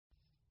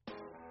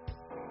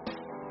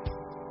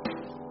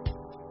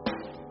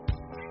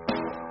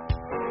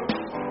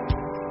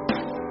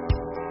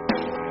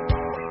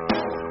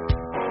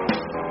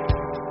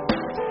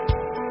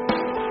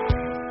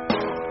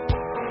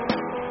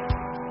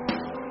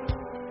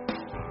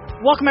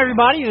Welcome,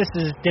 everybody. This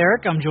is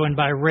Derek. I'm joined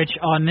by Rich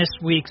on this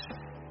week's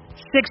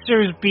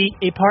Sixers Beat,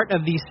 a part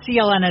of the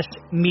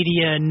CLNS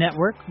Media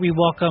Network. We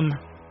welcome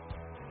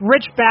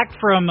Rich back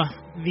from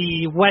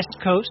the West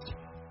Coast.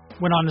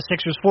 Went on the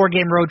Sixers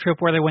 4-game road trip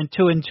where they went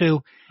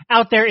 2-2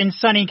 out there in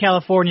sunny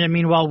California.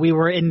 Meanwhile, we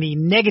were in the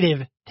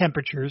negative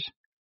temperatures.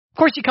 Of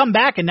course, you come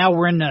back, and now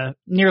we're in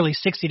nearly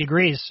 60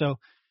 degrees. So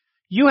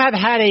you have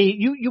had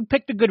you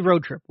picked a good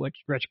road trip,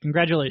 Rich.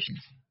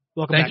 Congratulations.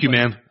 Welcome back. Thank you,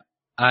 man.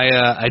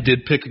 I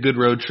did pick a good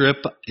road trip.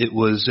 It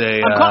was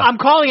a. I'm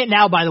calling it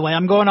now, by the way.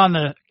 I'm going on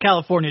the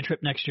California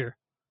trip next year.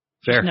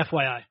 Fair. Just an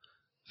FYI.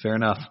 Fair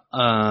enough.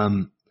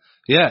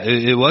 Yeah,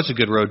 it was a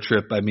good road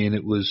trip. I mean,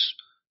 it was,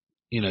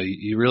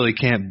 you really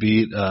can't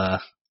beat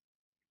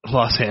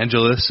Los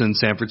Angeles and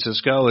San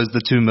Francisco as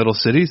the two middle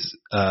cities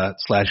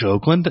 /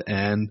 Oakland.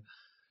 And,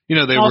 they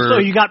were. Also,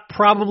 you got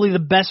probably the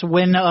best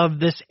win of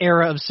this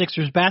era of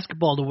Sixers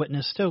basketball to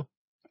witness, too.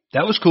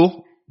 That was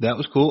cool.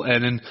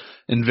 And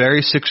in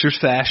very Sixers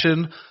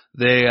fashion,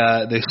 they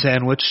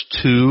sandwiched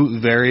two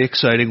very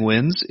exciting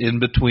wins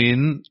in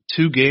between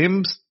two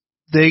games.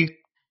 They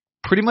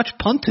pretty much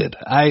punted.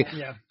 I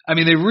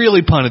mean, they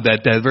really punted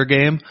that Denver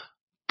game,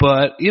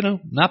 but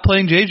not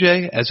playing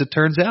JJ, as it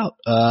turns out,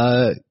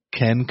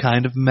 can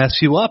kind of mess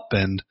you up,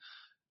 and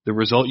the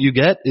result you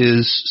get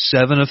is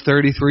 7 of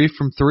 33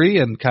 from three,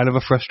 and kind of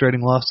a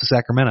frustrating loss to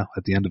Sacramento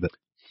at the end of it.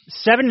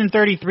 7 and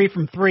 33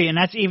 from three, and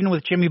that's even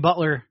with Jimmy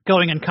Butler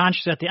going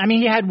unconscious at the. I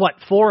mean, he had 4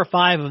 or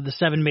 5 of the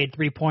 7 made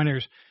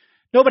 3-pointers.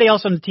 Nobody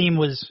else on the team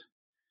was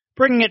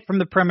bringing it from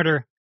the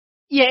perimeter.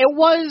 Yeah, it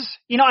was.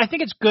 I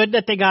think it's good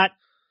that they got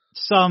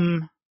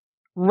some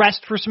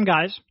rest for some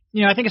guys.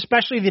 I think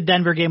especially the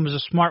Denver game was a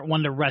smart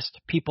one to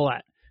rest people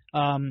at.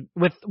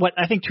 With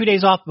I think 2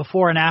 days off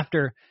before and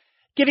after,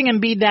 giving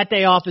Embiid that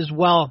day off as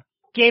well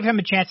gave him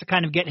a chance to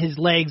kind of get his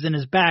legs and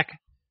his back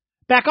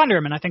under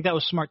him, and I think that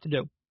was smart to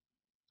do.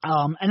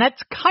 And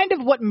that's kind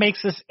of what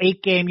makes this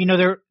 8-game.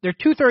 They're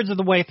 2/3 of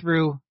the way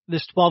through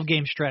this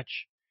 12-game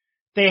stretch.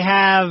 They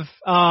have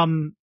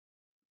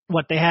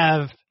they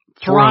have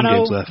Toronto, 4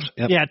 games left.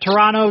 Yep. Yeah,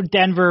 Toronto,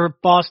 Denver,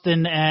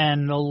 Boston,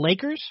 and the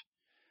Lakers.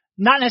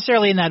 Not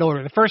necessarily in that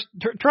order. The first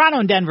Toronto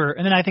and Denver,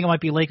 and then I think it might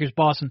be Lakers,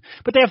 Boston.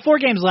 But they have 4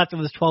 games left of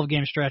this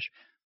 12-game stretch.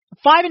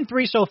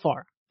 5-3 so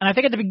far. And I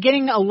think at the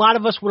beginning, a lot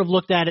of us would have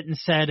looked at it and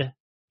said,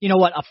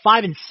 a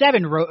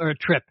 5-7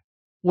 trip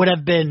would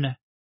have been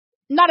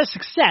not a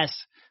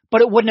success,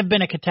 but it wouldn't have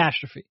been a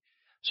catastrophe.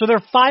 So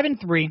they're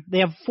 5-3. They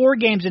have 4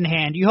 games in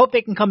hand. You hope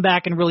they can come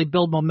back and really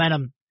build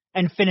momentum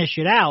and finish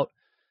it out.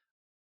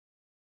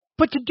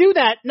 But to do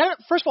that,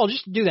 first of all,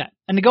 just to do that,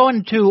 and to go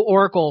into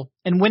Oracle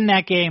and win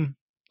that game,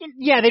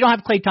 yeah, they don't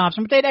have Klay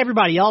Thompson, but they had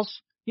everybody else.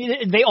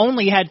 They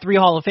only had 3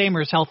 Hall of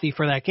Famers healthy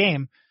for that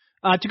game.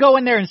 To go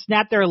in there and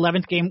snap their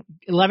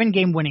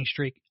 11-game winning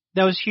streak,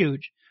 that was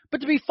huge.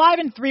 But to be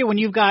 5-3 when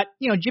you've got,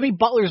 Jimmy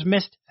Butler's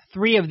missed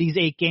 3 of these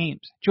 8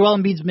 games. Joel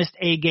Embiid's missed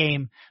a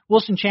game.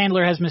 Wilson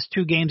Chandler has missed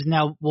 2 games and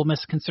now will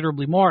miss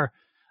considerably more.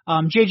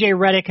 JJ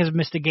Redick has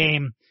missed a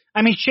game.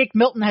 I mean, Shake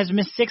Milton has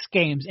missed 6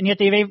 games, and yet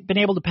they've been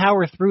able to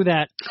power through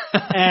that.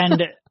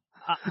 And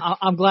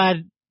I'm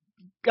glad.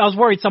 I was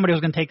worried somebody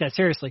was going to take that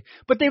seriously.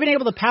 But they've been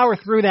able to power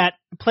through that,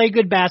 play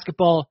good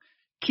basketball,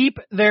 keep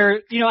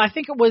their, I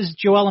think it was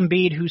Joel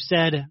Embiid who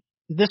said,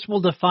 this will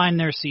define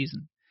their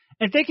season.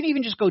 And if they can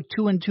even just go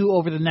 2-2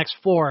 over the next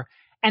 4,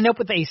 end up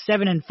with a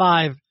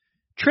 7-5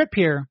 trip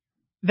here,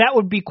 that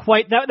would be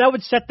that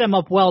would set them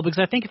up well, because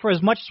I think for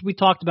as much as we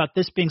talked about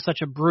this being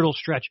such a brutal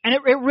stretch, and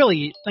it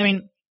really, I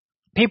mean,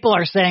 people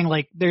are saying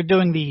like they're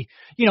doing the,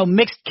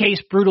 mixed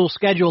case brutal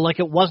schedule like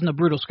it wasn't a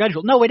brutal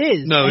schedule. No, it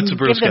is. No, it's a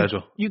brutal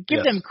schedule. You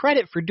give them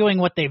credit for doing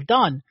what they've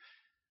done.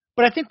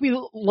 But I think we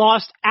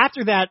lost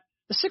after that.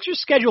 The Sixers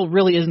schedule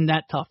really isn't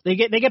that tough. They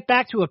get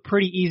back to a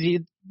pretty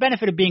easy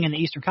benefit of being in the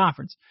Eastern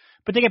Conference,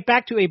 but they get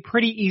back to a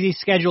pretty easy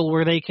schedule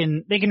where they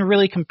can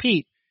really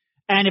compete.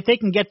 And if they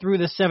can get through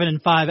the 7-5,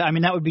 I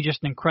mean, that would be just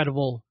an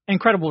incredible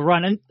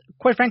run. And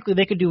quite frankly,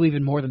 they could do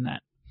even more than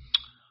that.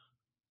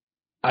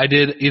 I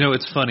did.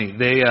 It's funny.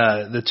 They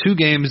the 2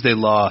 games they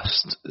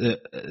lost,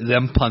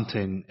 them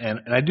punting, and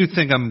I do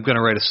think I'm going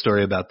to write a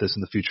story about this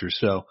in the future.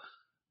 So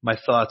my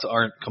thoughts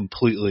aren't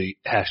completely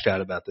hashed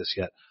out about this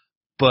yet.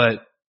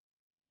 But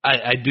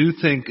I do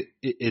think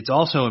it's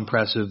also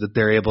impressive that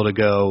they're able to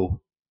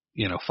go,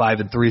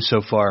 5-3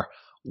 so far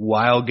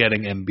while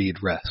getting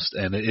Embiid rest.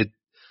 And it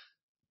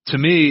to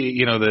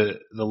me, the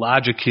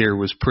logic here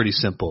was pretty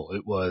simple.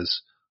 It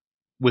was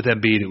with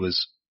Embiid,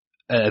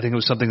 I think it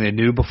was something they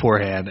knew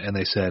beforehand, and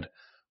they said,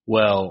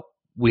 well,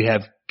 we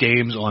have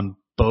games on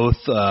both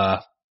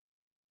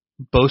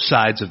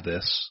sides of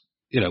this.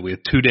 We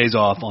have 2 days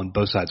off on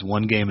both sides,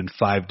 1 game in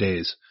 5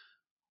 days.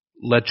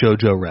 Let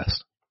JoJo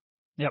rest.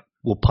 Yep.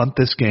 We'll punt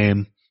this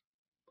game.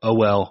 Oh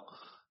well,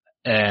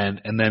 and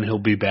then he'll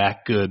be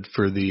back good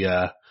for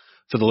the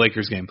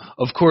Lakers game.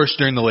 Of course,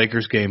 during the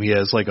Lakers game, he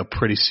has like a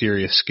pretty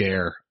serious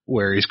scare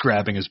where he's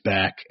grabbing his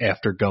back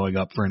after going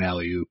up for an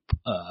alley-oop,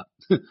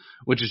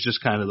 which is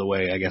just kind of the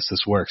way I guess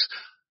this works.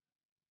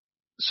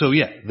 So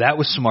yeah, that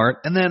was smart.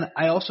 And then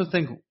I also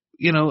think,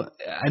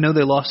 I know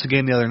they lost the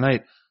game the other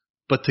night,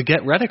 but to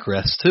get Redick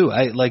rest too.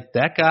 I like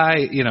that guy.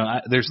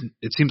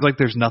 It seems like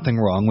there's nothing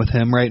wrong with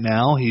him right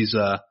now. He's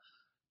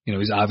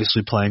he's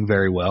obviously playing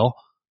very well,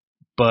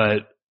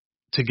 but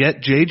to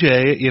get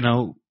JJ,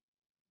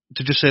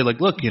 to just say like,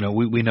 look,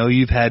 we know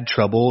you've had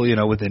trouble,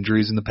 with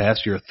injuries in the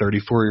past. You're a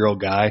 34-year-old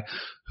guy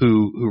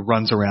who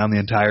runs around the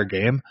entire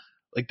game.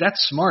 Like,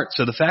 that's smart.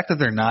 So the fact that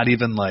they're not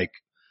even like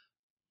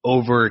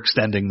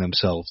overextending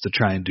themselves to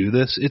try and do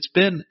this, it's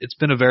been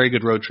a very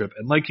good road trip.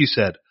 And like you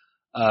said,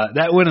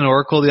 that win in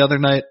Oracle the other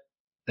night,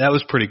 that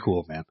was pretty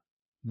cool, man.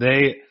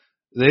 They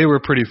were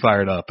pretty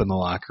fired up in the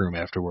locker room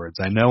afterwards.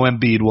 I know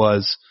Embiid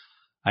was.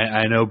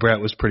 I know Brett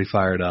was pretty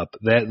fired up.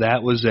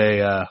 That was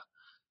a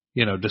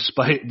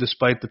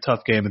despite the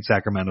tough game in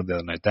Sacramento the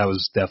other night, that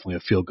was definitely a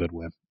feel-good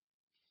win.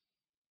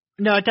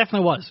 No, it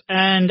definitely was.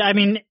 And I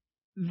mean,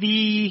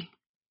 we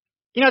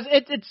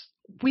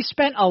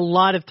spent a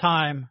lot of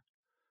time,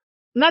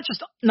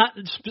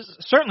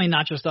 certainly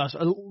not just us.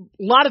 A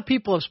lot of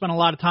people have spent a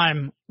lot of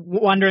time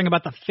wondering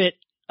about the fit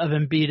of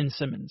Embiid and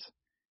Simmons.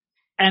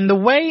 And the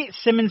way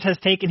Simmons has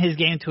taken his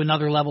game to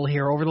another level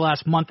here over the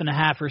last month and a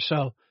half or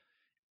so,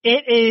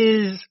 it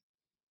is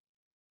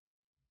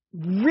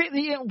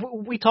really,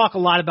 we talk a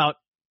lot about,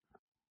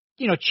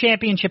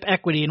 championship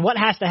equity and what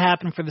has to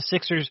happen for the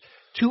Sixers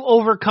to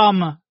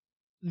overcome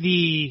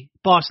the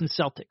Boston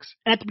Celtics.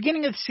 And at the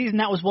beginning of the season,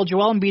 that was,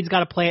 Joel Embiid's got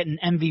to play at an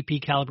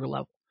MVP caliber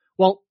level.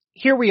 Well,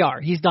 here we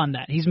are. He's done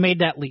that. He's made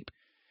that leap.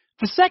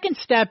 The second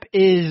step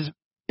is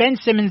Ben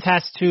Simmons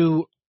has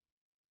to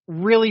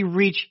really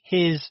reach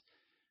his,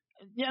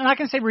 I'm not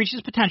going to say reach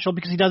his potential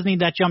because he does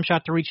need that jump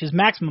shot to reach his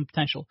maximum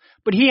potential,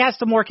 but he has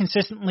to more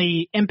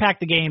consistently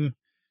impact the game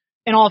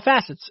in all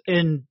facets,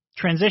 in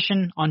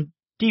transition, on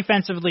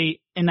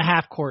defensively, in the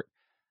half court.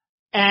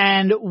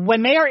 And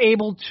when they are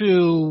able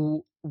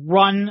to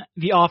run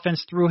the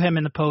offense through him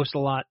in the post a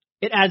lot,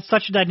 it adds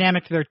such a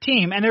dynamic to their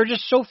team. And there are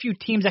just so few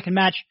teams that can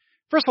match,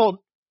 first of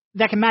all,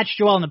 that can match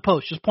Joel in the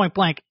post, just point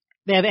blank.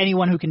 They have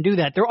anyone who can do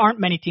that. There aren't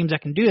many teams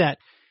that can do that.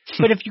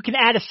 But if you can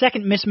add a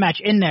second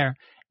mismatch in there,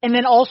 and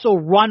then also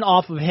run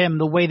off of him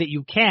the way that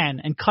you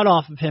can, and cut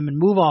off of him and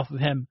move off of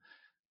him,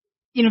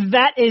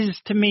 that is,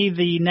 to me,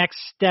 the next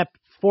step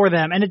for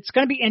them. And it's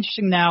going to be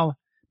interesting now,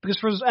 because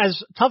for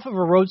as tough of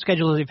a road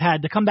schedule as they've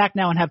had, to come back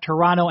now and have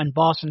Toronto and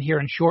Boston here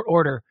in short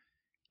order,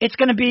 it's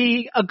going to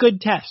be a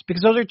good test,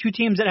 because those are two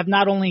teams that have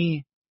not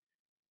only,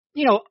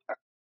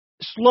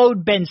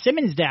 slowed Ben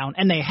Simmons down,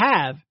 and they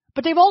have,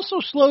 but they've also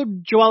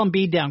slowed Joel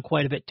Embiid down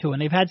quite a bit too,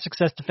 and they've had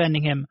success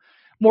defending him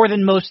more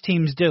than most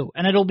teams do.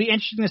 And it'll be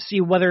interesting to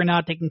see whether or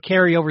not they can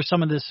carry over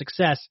some of this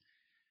success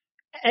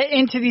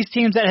into these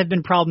teams that have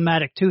been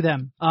problematic to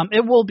them.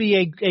 It will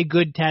be a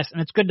good test,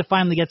 and it's good to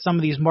finally get some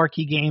of these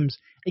marquee games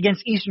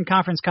against Eastern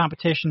Conference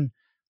competition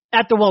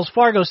at the Wells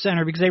Fargo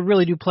Center, because they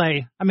really do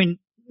play,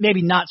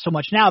 maybe not so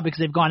much now because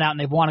they've gone out and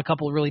they've won a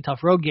couple of really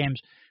tough road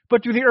games,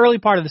 but through the early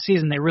part of the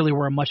season, they really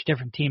were a much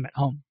different team at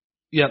home.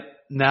 Yep.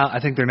 Now, I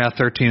think they're now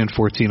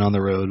 13-14 on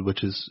the road,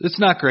 it's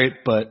not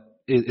great, but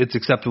it's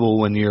acceptable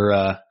when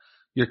you're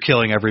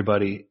killing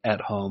everybody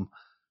at home.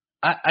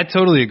 I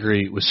totally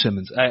agree with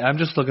Simmons. I'm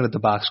just looking at the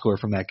box score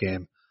from that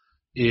game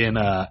in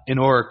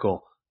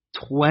Oracle.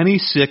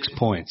 26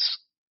 points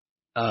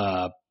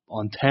on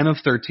 10 of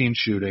 13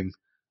 shooting,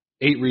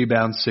 8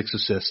 rebounds, 6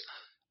 assists.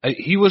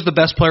 He was the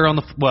best player on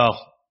the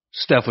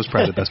Steph was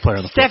probably the best player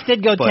on the floor. Steph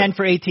did go 10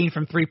 for 18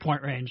 from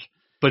three-point range.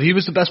 But he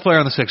was the best player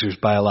on the Sixers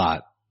by a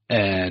lot.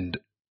 And,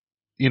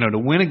 to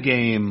win a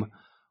game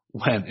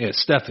when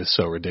Steph is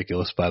so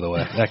ridiculous, by the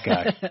way. That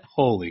guy,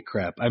 holy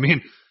crap.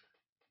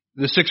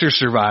 The Sixers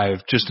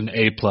survived just an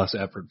A-plus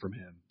effort from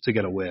him to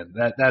get a win.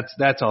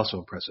 That's also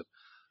impressive.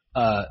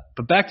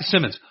 But back to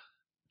Simmons.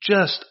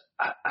 Just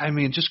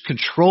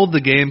controlled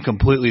the game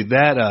completely.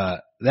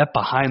 That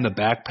behind the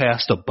back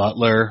pass to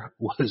Butler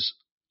was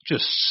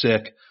just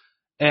sick.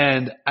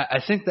 And I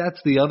think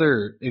that's the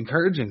other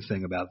encouraging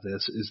thing about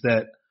this is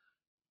that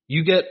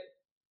you get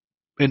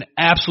an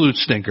absolute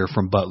stinker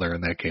from Butler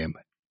in that game.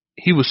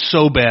 He was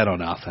so bad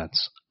on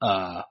offense.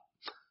 And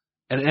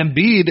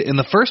Embiid in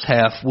the first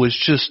half was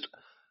just,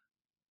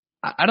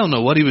 I don't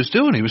know what he was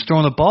doing. He was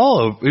throwing the ball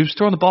over. He was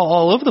throwing the ball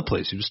all over the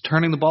place. He was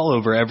turning the ball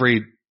over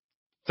every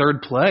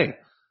third play.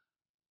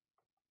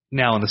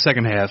 Now in the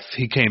second half,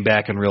 he came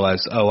back and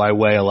realized, I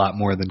weigh a lot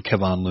more than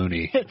Kevon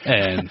Looney.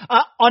 And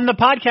on the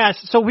podcast,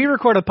 so we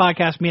recorded a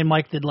podcast me and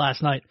Mike did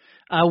last night,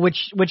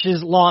 which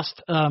is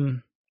lost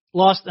in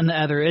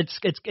the ether.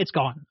 It's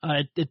gone.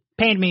 It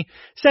pained me.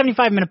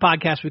 75-minute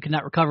podcast we could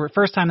not recover.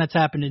 First time that's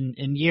happened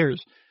in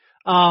years.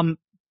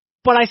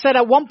 But I said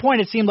at one point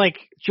it seemed like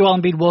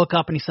Joel Embiid woke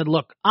up and he said,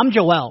 "Look, I'm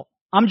Joel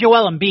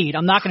Embiid.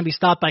 I'm not going to be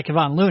stopped by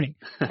Kevon Looney."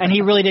 And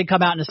he really did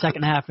come out in the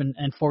second half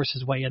and force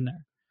his way in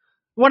there.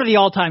 One of the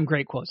all-time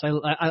great quotes. I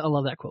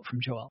love that quote from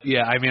Joel.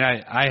 Yeah,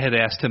 I had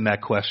asked him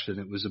that question.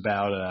 It was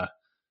about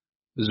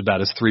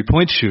his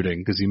three-point shooting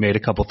because he made a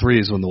couple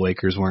threes when the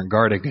Lakers weren't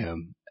guarding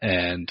him.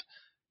 And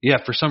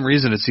yeah, for some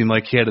reason it seemed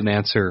like he had an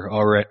answer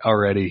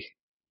already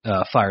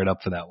fired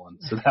up for that one.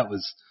 So that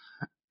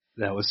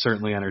that was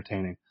certainly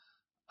entertaining.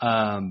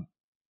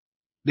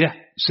 Yeah,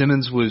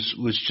 Simmons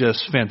was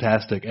just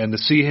fantastic, and to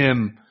see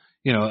him,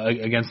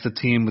 against the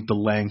team with the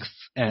length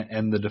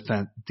and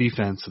the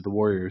defense of the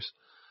Warriors.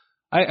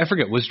 I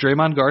forget, was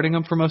Draymond guarding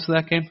him for most of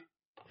that game?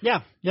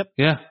 Yeah. Yep.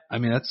 Yeah, I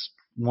mean that's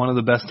one of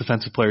the best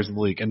defensive players in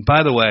the league. And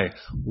by the way,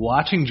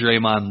 watching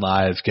Draymond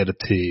live get a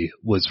tee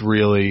was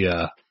really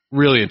a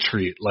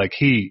treat. Like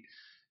he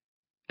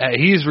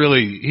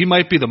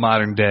might be the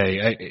modern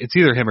day. It's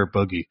either him or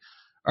Boogie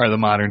are the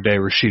modern day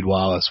Rasheed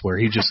Wallace, where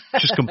he just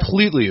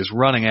completely is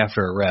running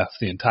after a ref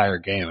the entire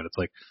game, and it's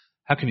like,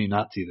 how can you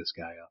not tee this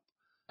guy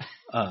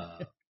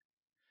up?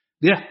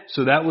 Yeah,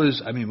 so that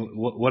was, I mean,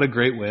 what a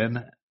great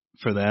win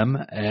for them,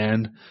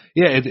 and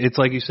yeah, it's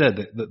like you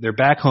said, they're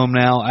back home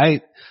now.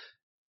 I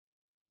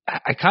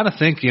kind of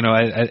think,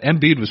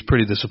 Embiid was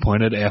pretty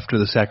disappointed after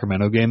the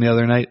Sacramento game the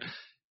other night,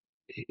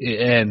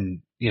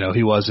 and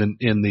he wasn't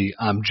in the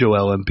I'm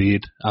Joel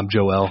Embiid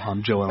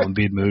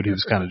mood. He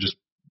was kind of just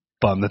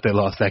bummed that they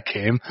lost that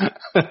game.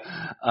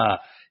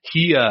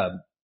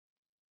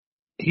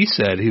 He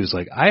said, he was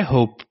like, I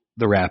hope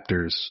the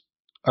Raptors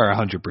are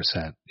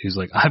 100%. He's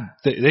like,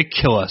 they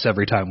kill us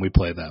every time we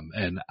play them,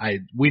 and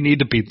we need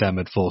to beat them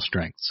at full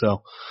strength.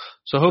 So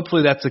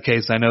hopefully that's the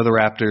case. I know the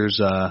Raptors,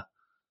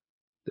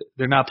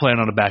 they're not playing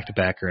on a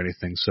back-to-back or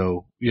anything,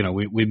 so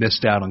we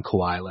missed out on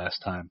Kawhi last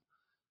time.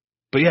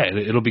 But yeah,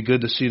 it'll be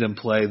good to see them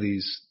play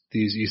these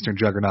Eastern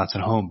juggernauts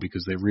at home,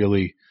 because they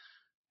really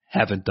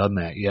haven't done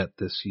that yet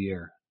this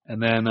year.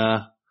 And then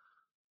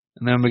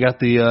we got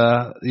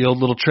the old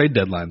little trade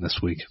deadline this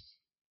week.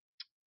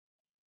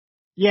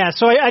 Yeah,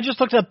 so I just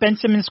looked up. Ben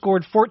Simmons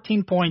scored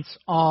 14 points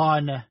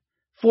on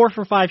 4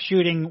 for 5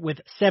 shooting with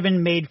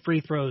 7 made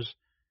free throws,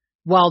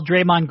 while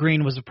Draymond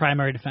Green was the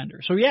primary defender.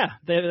 So yeah,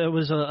 there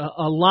was a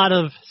lot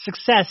of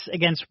success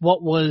against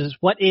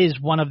what is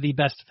one of the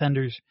best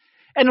defenders.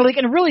 And like,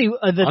 and really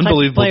the unbelievable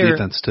type of player,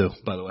 defense too,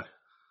 by the way.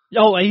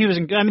 Oh, he was.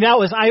 I mean, that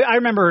was. I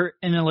remember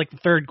in like the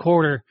third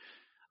quarter,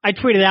 I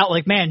tweeted out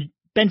like, "Man,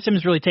 Ben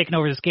Simmons really taking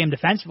over this game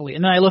defensively."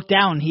 And then I looked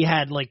down, he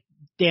had like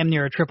damn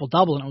near a triple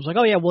double, and I was like,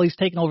 "Oh yeah, well he's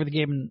taking over the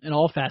game in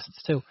all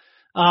facets too."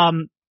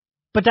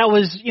 But that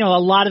was a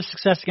lot of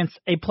success against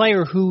a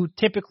player who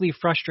typically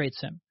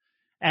frustrates him,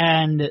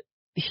 and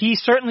he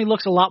certainly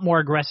looks a lot more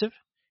aggressive.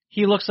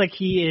 He looks like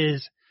he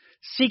is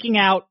seeking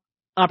out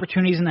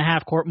opportunities in the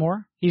half court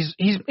more. He's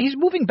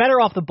moving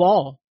better off the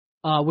ball,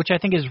 which I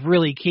think is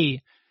really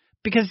key.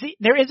 Because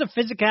there is a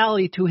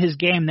physicality to his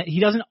game that he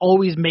doesn't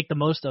always make the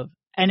most of.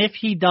 And if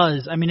he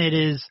does, I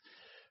mean,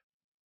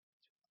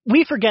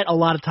 we forget a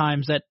lot of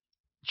times that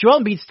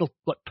Joel Embiid's still,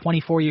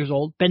 24 years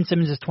old? Ben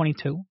Simmons is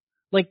 22.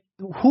 Like,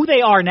 who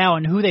they are now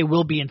and who they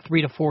will be in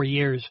 3 to 4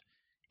 years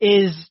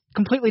is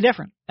completely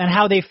different. And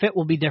how they fit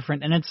will be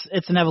different. And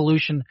it's an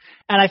evolution.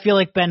 And I feel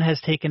like Ben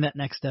has taken that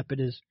next step. It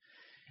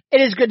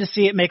is good to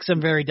see. It makes them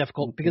very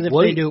difficult. Because if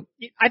they do,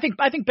 I think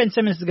Ben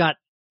Simmons has got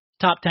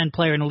top 10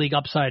 player in the league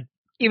upside,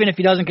 even if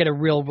he doesn't get a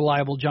real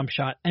reliable jump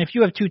shot. And if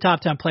you have 2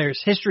 top 10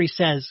 players, history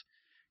says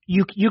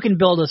you can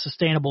build a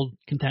sustainable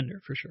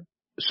contender for sure.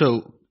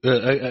 So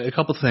a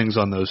couple things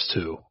on those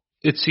two.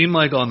 It seemed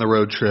like on the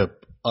road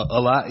trip,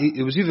 a lot.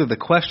 It was either the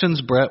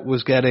questions Brett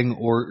was getting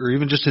or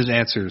even just his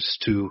answers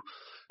to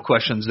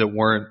questions that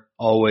weren't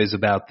always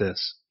about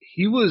this.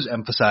 He was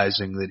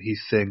emphasizing that he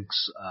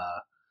thinks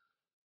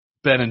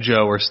Ben and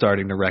Joe are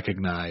starting to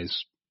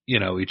recognize,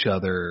 each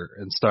other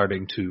and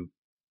starting to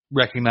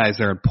recognize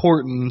their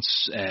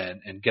importance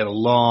and get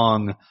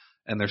along,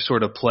 and they're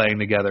sort of playing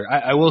together.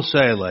 I will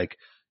say, like,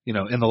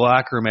 in the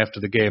locker room after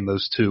the game,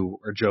 those two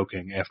are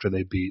joking after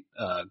they beat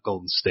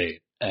Golden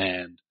State,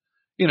 and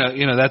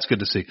that's good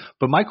to see.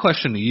 But my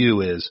question to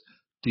you is,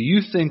 do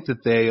you think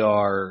that they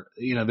are,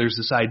 there's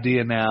this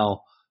idea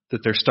now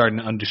that they're starting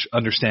to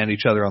understand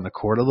each other on the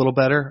court a little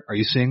better? Are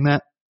you seeing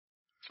that?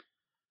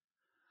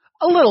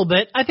 A little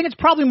bit. I think it's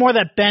probably more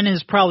that Ben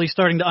is probably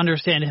starting to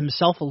understand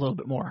himself a little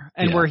bit more,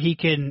 and where he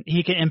can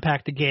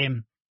impact the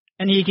game,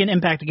 and he can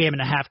impact the game in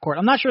a half court.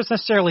 I'm not sure it's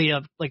necessarily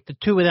like the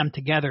two of them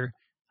together,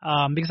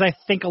 because I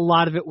think a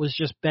lot of it was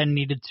just Ben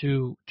needed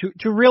to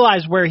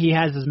realize where he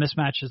has his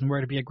mismatches and where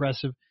to be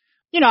aggressive.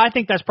 I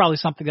think that's probably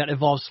something that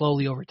evolves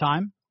slowly over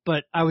time,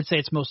 but I would say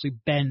it's mostly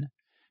Ben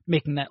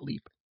making that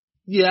leap.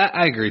 Yeah,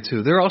 I agree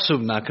too. They're also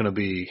not going to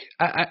be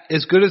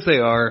as good as they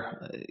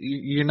are.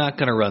 You're not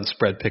going to run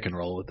spread pick and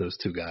roll with those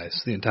two guys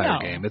the entire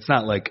game. It's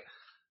not like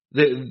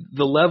the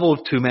level of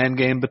 2-man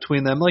game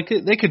between them. Like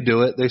they could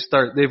do it.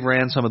 They've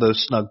ran some of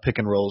those snug pick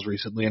and rolls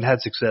recently and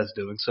had success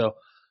doing so.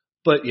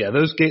 But yeah,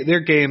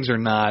 their games are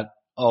not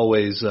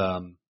always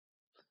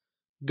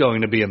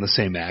going to be in the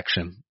same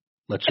action.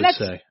 Let's just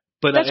say.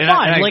 But that's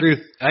fine.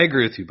 I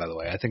agree with you. By the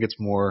way, I think it's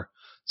more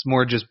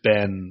just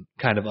Ben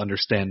kind of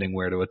understanding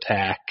where to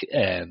attack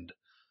and,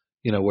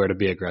 where to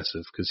be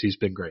aggressive, because he's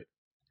been great.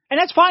 And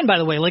that's fine, by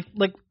the way. Like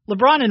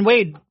LeBron and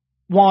Wade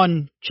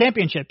won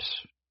championships,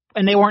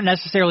 and they weren't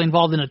necessarily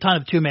involved in a ton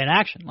of 2-man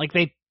action. Like,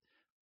 they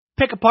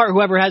pick apart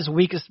whoever has the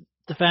weakest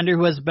defender,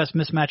 who has the best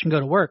mismatch, and go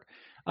to work.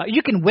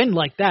 You can win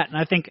like that. And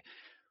I think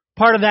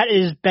Part of that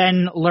is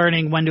Ben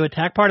learning when to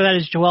attack. Part of that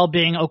is Joel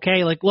being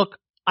okay. Like, look,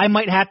 I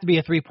might have to be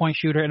a 3-point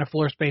shooter and a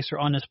floor spacer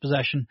on this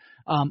possession.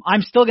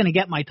 I'm still going to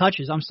get my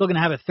touches. I'm still going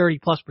to have a 30+%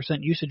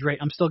 usage rate.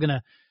 I'm still going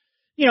to,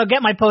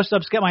 get my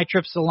post-ups, get my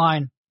trips to the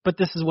line, but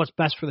this is what's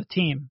best for the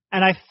team.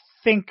 And I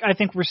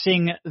think we're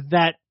seeing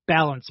that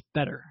balance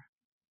better,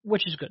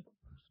 which is good.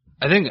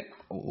 I think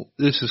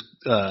this is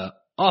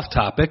off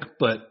topic,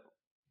 but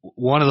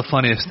one of the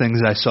funniest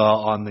things I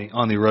saw on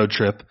the road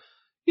trip,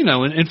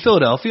 in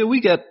Philadelphia,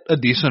 we get a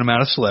decent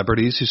amount of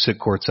celebrities who sit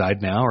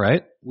courtside now,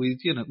 right?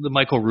 The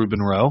Michael Rubin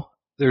row.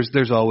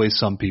 There's always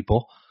some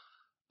people.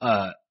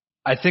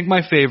 I think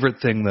my favorite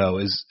thing though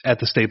is at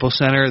the Staples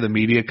Center, the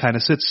media kind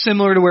of sits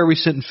similar to where we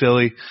sit in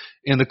Philly,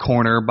 in the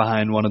corner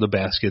behind one of the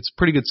baskets.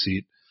 Pretty good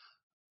seat.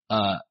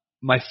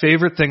 My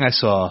favorite thing I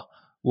saw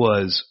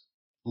was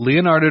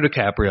Leonardo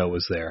DiCaprio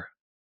was there,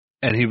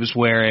 and he was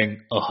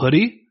wearing a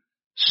hoodie,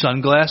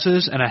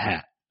 sunglasses, and a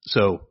hat.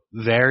 So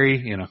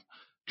very,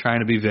 trying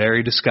to be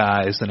very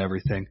disguised and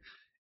everything.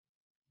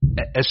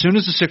 As soon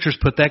as the Sixers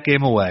put that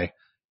game away,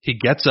 he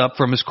gets up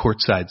from his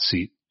courtside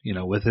seat,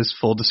 with his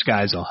full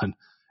disguise on.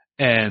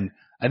 And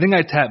I think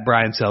I tapped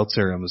Brian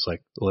Seltzer and was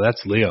like, well,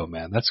 that's Leo,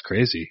 man. That's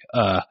crazy.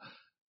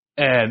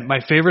 And my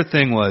favorite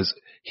thing was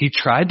he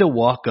tried to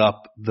walk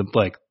up the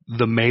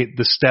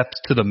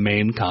steps to the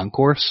main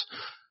concourse.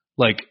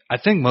 Like, I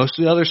think most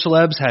of the other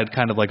celebs had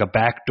kind of like a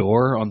back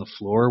door on the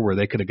floor where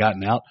they could have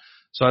gotten out.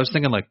 So I was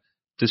thinking, like,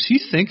 does he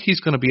think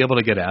he's going to be able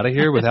to get out of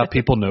here without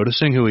people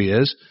noticing who he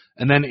is?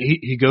 And then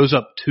he goes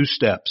up 2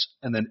 steps,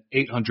 and then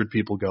 800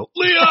 people go,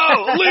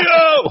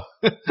 Leo!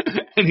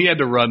 And he had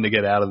to run to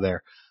get out of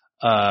there.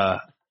 I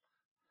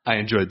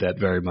enjoyed that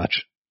very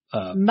much.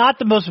 Not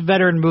the most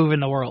veteran move in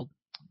the world.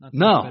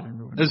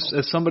 No,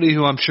 as somebody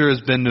who I'm sure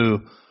has been to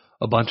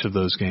a bunch of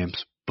those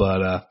games.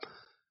 But,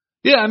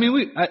 yeah, I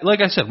mean,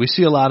 like I said, we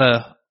see a lot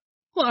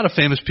of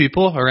famous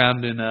people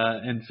around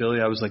in Philly.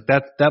 I was like,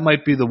 that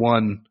might be the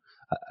one.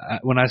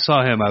 When I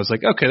saw him, I was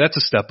like, okay, that's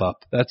a step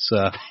up. That's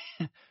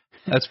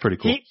pretty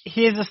cool.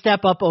 He is a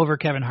step up over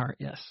Kevin Hart,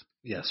 yes.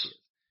 Yes.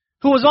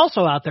 Who was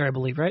also out there, I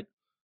believe, right?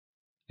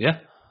 Yeah.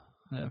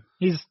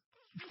 He's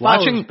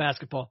watching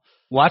basketball.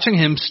 Watching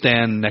him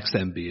stand next to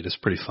Embiid is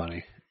pretty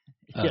funny.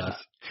 Yes.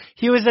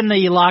 He was in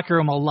the locker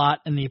room a lot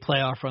in the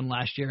playoff run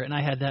last year, and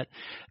I had that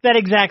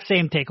exact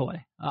same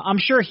takeaway. I'm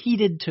sure he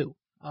did too.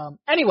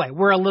 Anyway,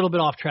 we're a little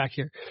bit off track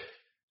here.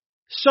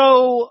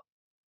 So,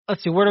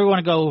 let's see, where do we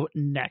want to go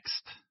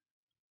next?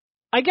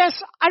 I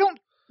guess I don't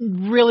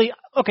really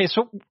 – okay,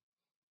 so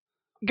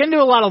going to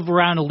do a lot of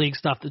around the league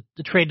stuff.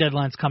 The trade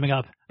deadline's coming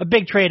up. A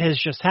big trade has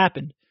just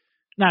happened.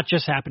 Not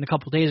just happened, a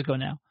couple of days ago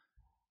now.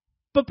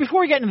 But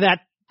before we get into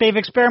that, they've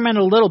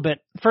experimented a little bit.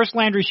 First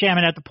Landry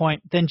Shamet at the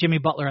point, then Jimmy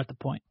Butler at the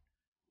point.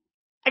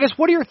 I guess,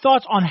 what are your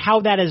thoughts on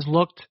how that has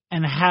looked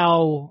and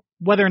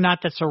whether or not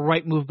that's the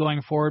right move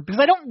going forward? Because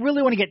I don't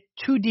really want to get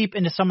too deep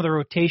into some of the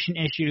rotation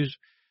issues,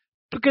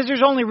 because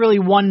there's only really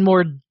one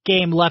more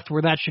game left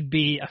where that should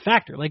be a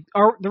factor. Like,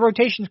 the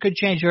rotations could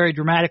change very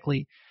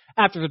dramatically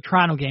after the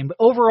Toronto game. But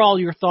overall,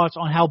 your thoughts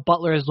on how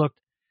Butler has looked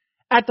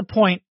at the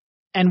point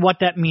and what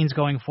that means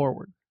going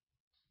forward.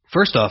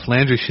 First off,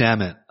 Landry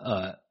Shamet,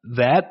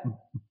 that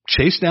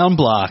chase down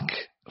block,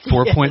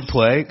 4-point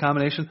play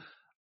combination,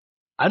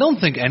 I don't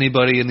think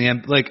anybody in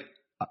the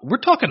we're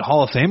talking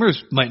Hall of Famers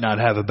might not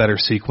have a better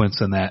sequence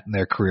than that in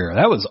their career.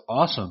 That was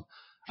awesome.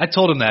 I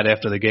told him that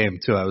after the game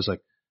too. I was like,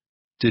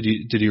 Did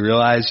you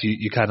realize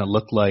you kind of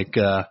looked like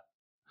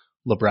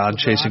LeBron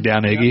chasing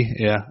down Iggy?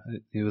 Yeah.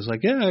 He was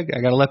like, yeah,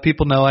 I got to let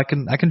people know I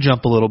can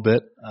jump a little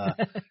bit.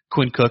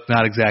 Quinn Cook,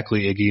 not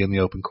exactly Iggy in the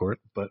open court,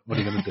 but what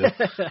are you going to do?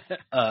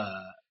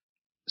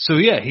 So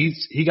yeah,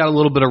 he got a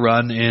little bit of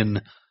run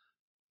in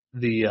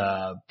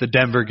the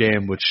Denver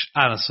game, which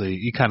honestly,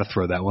 you kind of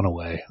throw that one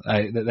away.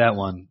 That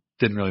one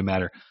didn't really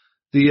matter.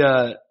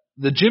 The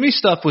Jimmy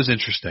stuff was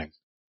interesting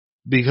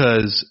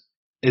because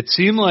it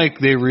seemed like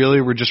they really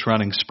were just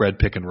running spread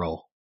pick and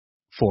roll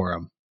for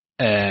him.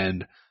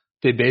 And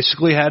they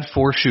basically had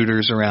 4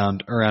 shooters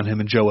around him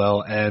and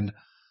Joel. And,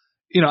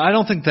 I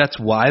don't think that's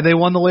why they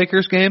won the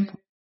Lakers game,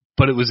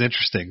 but it was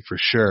interesting for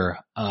sure.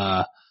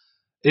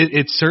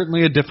 It's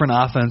certainly a different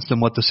offense than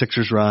what the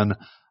Sixers run.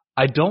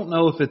 I don't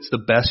know if it's the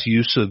best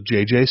use of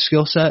JJ's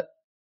skill set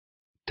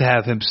to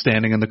have him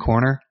standing in the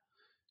corner.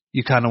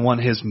 You kind of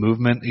want his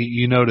movement.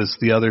 You notice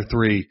the other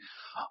 3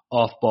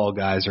 off-ball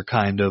guys are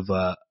kind of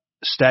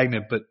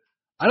stagnant, but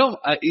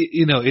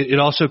it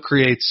also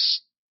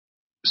creates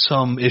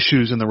some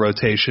issues in the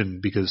rotation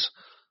because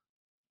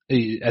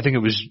I think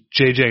it was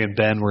JJ and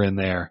Ben were in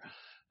there,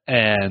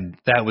 and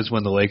that was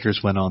when the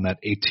Lakers went on that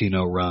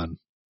 18-0 run,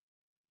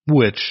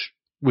 which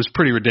was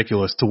pretty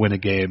ridiculous to win a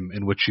game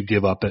in which you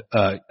give up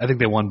I think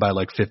they won by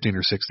like 15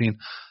 or 16.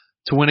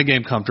 To win a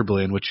game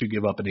comfortably in which you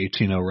give up an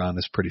 18-0 run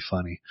is pretty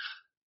funny.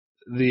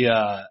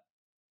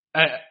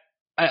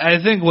 I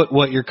think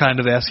what you're kind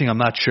of asking, I'm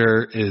not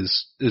sure,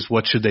 is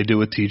what should they do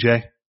with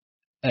TJ?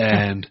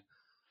 And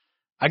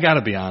I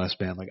gotta be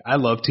honest, man. Like, I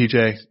love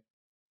TJ.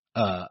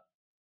 I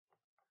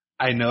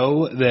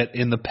know that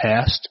in the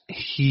past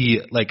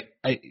he, like,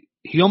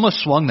 he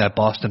almost swung that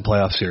Boston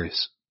playoff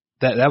series.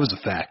 That was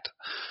a fact.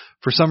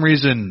 For some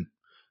reason,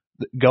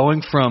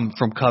 going from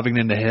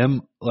Covington to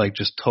him, like,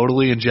 just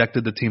totally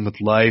injected the team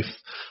with life.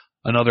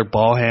 Another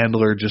ball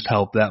handler just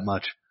helped that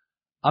much.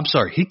 I'm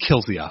sorry, he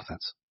kills the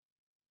offense.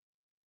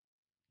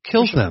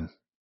 Kills them.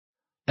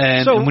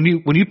 And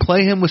when you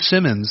play him with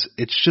Simmons,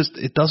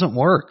 it doesn't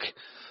work.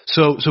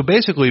 So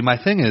basically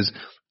my thing is,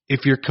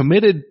 if you're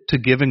committed to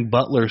giving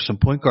Butler some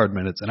point guard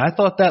minutes, and I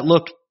thought that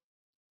looked,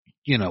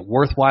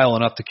 worthwhile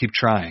enough to keep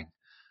trying,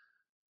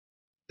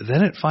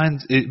 then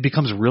it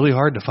becomes really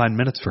hard to find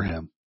minutes for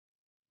him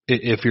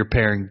if you're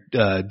pairing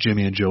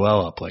Jimmy and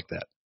Joel up like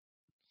that.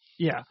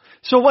 Yeah.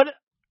 So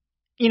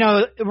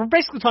we're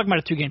basically talking about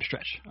a 2-game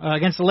stretch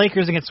against the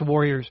Lakers, against the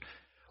Warriors,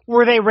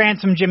 where they ran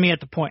some Jimmy at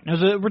the point.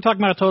 We're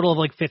talking about a total of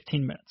like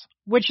 15 minutes,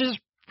 which is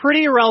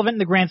pretty irrelevant in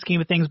the grand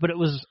scheme of things, but it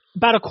was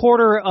about a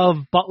quarter of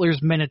Butler's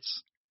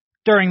minutes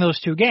during those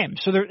 2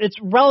 games. So it's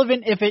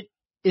relevant if it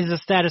is a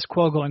status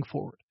quo going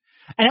forward.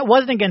 And it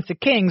wasn't against the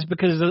Kings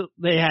because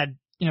they had,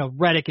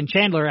 Redick and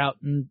Chandler out,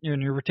 and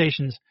your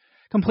rotations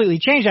completely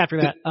changed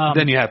after that.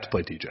 Then you have to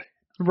play TJ.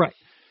 Right.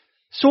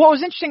 So what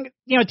was interesting,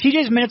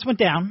 TJ's minutes went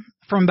down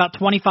from about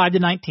 25 to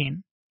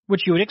 19,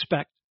 which you would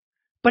expect.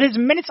 But his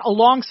minutes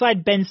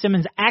alongside Ben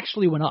Simmons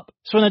actually went up.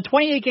 So in the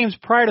 28 games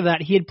prior to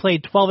that, he had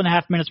played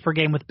 12.5 minutes per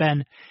game with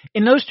Ben.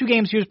 In those 2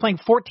 games, he was playing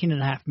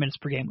 14.5 minutes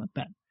per game with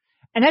Ben.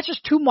 And that's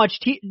just too much.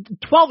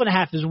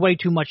 12.5 is way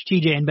too much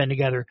TJ and Ben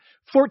together.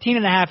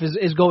 14.5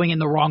 is going in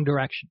the wrong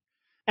direction.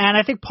 And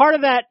I think part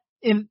of that,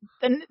 and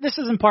this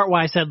is in part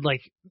why I said,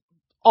 like,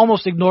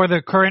 almost ignore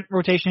the current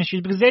rotation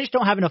issues, because they just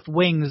don't have enough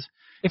wings.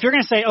 If you're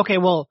going to say, okay,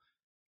 well,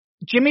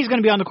 Jimmy's going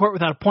to be on the court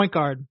without a point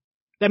guard,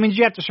 that means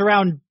you have to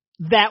surround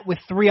that with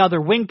 3 other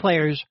wing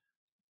players.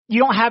 You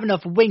don't have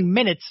enough wing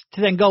minutes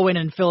to then go in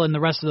and fill in the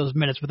rest of those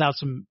minutes without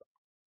some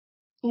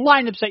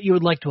lineups that you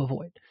would like to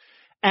avoid.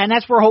 And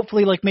that's where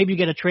hopefully, like, maybe you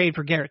get a trade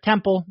for Garrett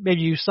Temple,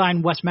 maybe you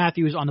sign Wes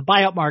Matthews on the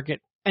buyout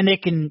market, and they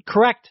can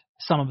correct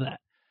some of that.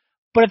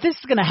 But if this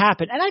is going to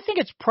happen, and I think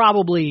it's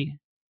probably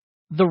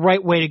the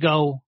right way to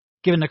go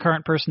given the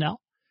current personnel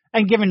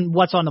and given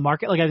what's on the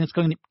market, like, I think it's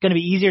going to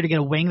be easier to get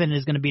a wing than it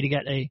is going to be to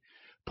get a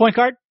point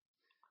guard.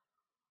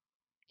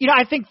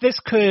 I think this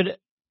could.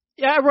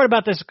 I wrote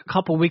about this a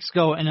couple weeks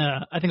ago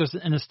I think it was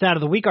in a Stat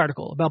of the Week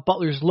article about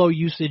Butler's low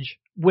usage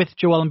with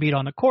Joel Embiid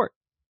on the court.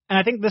 And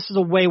I think this is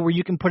a way where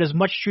you can put as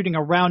much shooting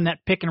around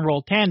that pick and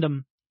roll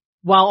tandem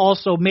while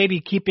also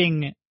maybe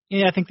keeping.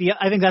 I think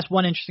that's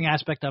one interesting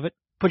aspect of it.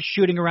 Put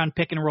shooting around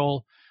pick and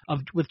roll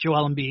with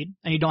Joel Embiid,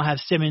 and you don't have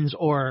Simmons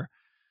or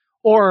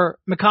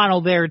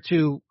McConnell there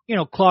to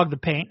clog the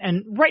paint.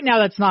 And right now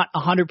that's not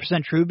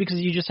 100% true because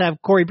you just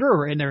have Corey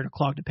Brewer in there to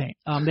clog the paint.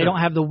 They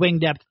don't have the wing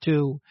depth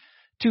to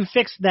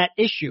fix that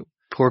issue.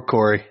 Poor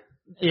Corey.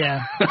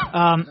 Yeah.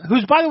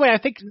 Who's, by the way, I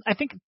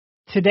think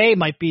today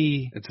might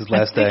be. It's his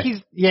last day.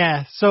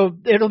 So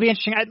it'll be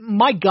interesting.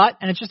 My gut,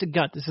 and it's just a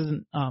gut. This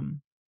isn't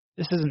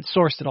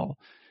sourced at all.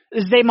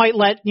 Is they might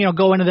let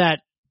go into that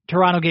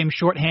Toronto game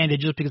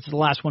shorthanded just because it's the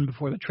last one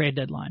before the trade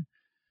deadline.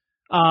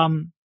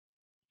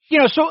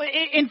 So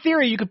in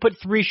theory, you could put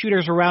 3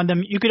 shooters around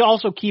them. You could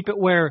also keep it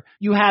where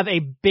you have a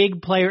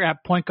big player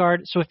at point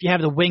guard. So if you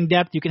have the wing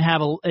depth, you can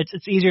have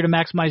it's easier to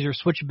maximize your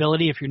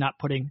switchability if you're not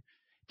putting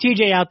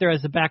TJ out there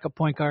as the backup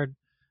point guard.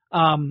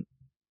 And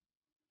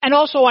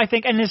also I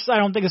think, and I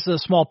don't think this is a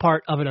small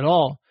part of it at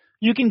all,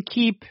 you can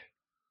keep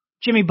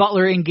Jimmy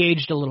Butler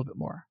engaged a little bit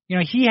more.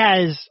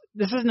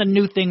 This isn't a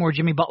new thing where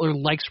Jimmy Butler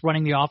likes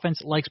running the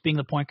offense, likes being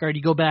the point guard.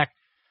 You go back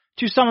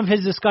to some of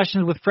his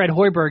discussions with Fred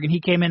Hoiberg, and he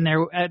came in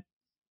there at,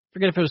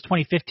 forget if it was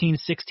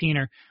 2015-16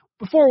 or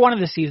before one of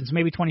the seasons,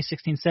 maybe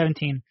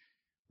 2016-17,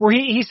 where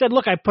he said,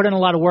 look, I put in a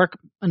lot of work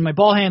in my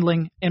ball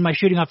handling and my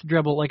shooting off the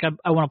dribble. Like,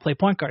 I want to play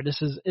point guard.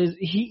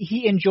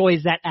 He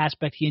enjoys that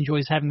aspect. He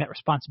enjoys having that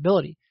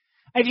responsibility.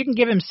 And if you can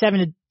give him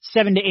 7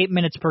 to 8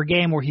 minutes per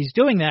game where he's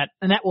doing that,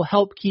 and that will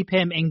help keep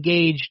him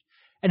engaged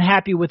and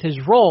happy with his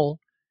role,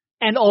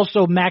 and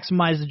also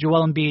maximize the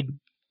Joel Embiid,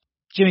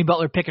 Jimmy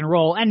Butler pick and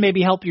roll, and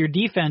maybe help your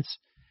defense,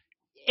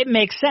 it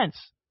makes sense.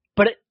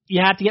 But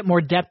you have to get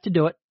more depth to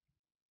do it.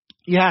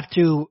 You have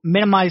to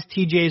minimize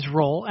TJ's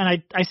role,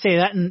 and I say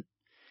that, and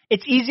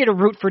it's easy to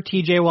root for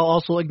TJ while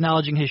also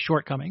acknowledging his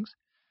shortcomings.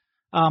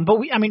 But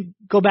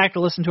go back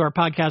to listen to our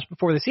podcast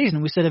before the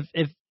season. We said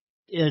if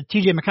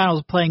TJ McConnell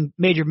is playing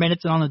major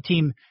minutes and on the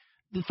team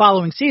the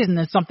following season,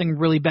 then something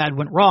really bad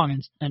went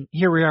wrong. And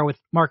here we are with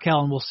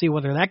Markelle, and we'll see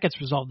whether that gets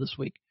resolved this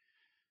week.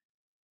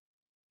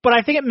 But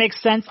I think it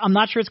makes sense. I'm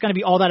not sure it's going to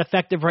be all that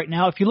effective right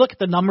now. If you look at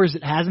the numbers,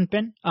 it hasn't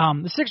been.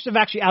 The Sixers have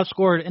actually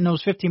outscored in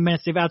those 15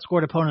 minutes. They've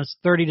outscored opponents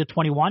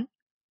 30-21.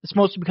 It's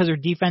mostly because their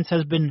defense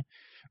has been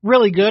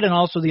really good, and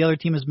also the other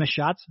team has missed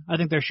shots. I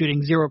think they're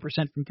shooting 0%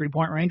 from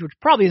three-point range, which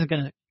probably isn't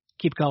going to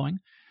keep going.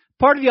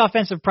 Part of the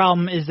offensive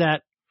problem is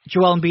that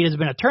Joel Embiid has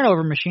been a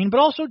turnover machine,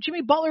 but also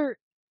Jimmy Butler,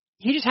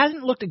 he just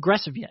hasn't looked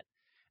aggressive yet.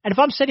 And if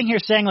I'm sitting here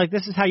saying, like,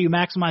 this is how you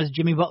maximize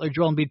Jimmy Butler,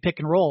 Joel Embiid pick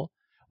and roll,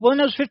 well, in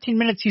those 15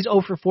 minutes, he's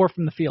 0 for 4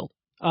 from the field.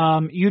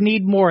 You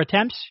need more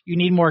attempts. You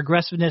need more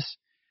aggressiveness.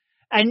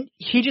 And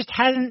he just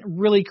hasn't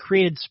really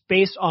created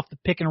space off the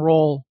pick and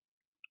roll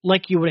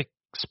like you would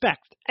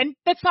expect. And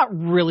that's not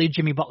really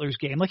Jimmy Butler's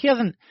game. Like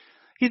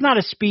he's not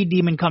a speed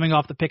demon coming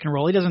off the pick and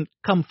roll. He doesn't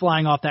come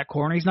flying off that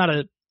corner. He's not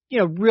a,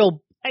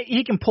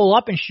 he can pull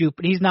up and shoot,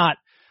 but he's not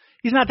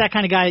that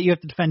kind of guy that you have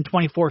to defend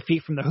 24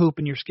 feet from the hoop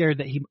and you're scared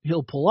that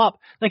he'll pull up.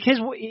 Like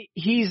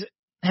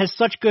has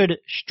such good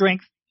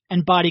strength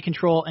and body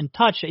control and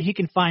touch that he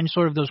can find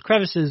sort of those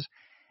crevices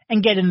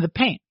and get into the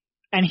paint.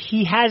 And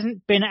he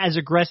hasn't been as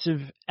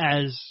aggressive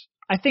as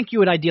I think you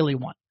would ideally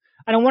want.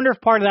 And I wonder if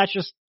part of that's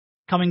just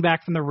coming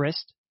back from the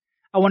wrist.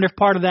 I wonder if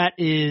part of that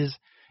is,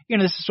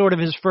 this is sort of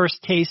his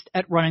first taste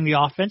at running the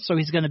offense, so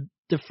he's going to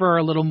defer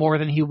a little more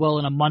than he will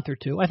in a month or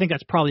two. I think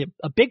that's probably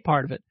a big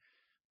part of it.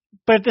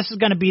 But if this is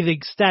going to be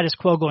the status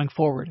quo going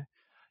forward,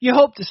 you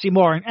hope to see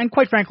more. And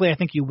quite frankly, I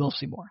think you will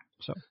see more.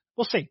 So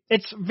we'll see.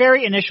 It's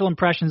very initial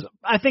impressions.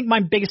 I think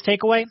my biggest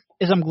takeaway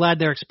is I'm glad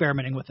they're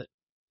experimenting with it.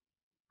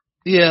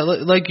 Yeah,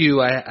 like you,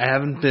 I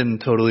haven't been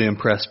totally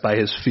impressed by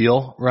his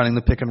feel running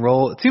the pick and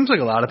roll. It seems like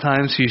a lot of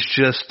times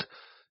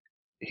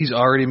he's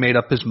already made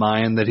up his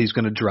mind that he's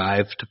going to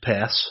drive to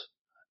pass.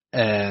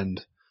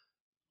 And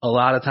a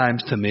lot of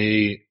times to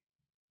me,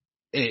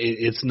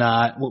 it's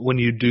not, when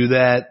you do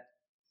that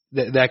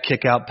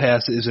kick out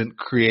pass isn't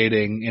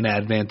creating an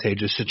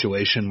advantageous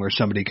situation where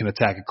somebody can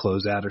attack a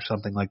closeout or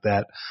something like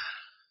that.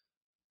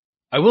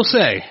 I will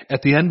say,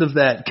 at the end of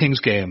that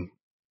Kings game.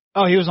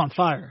 Oh, he was on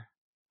fire.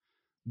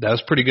 That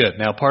was pretty good.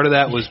 Now, part of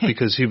that was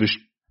because he was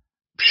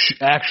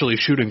actually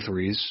shooting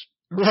threes,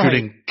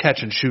 shooting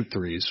catch and shoot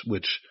threes,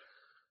 which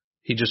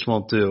he just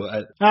won't do.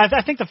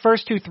 I think the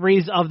first 2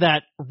 threes of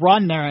that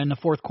run there in the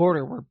fourth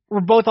quarter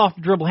were both off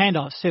dribble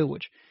handoffs too,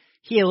 which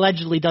he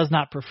allegedly does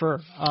not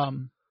prefer.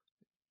 We'll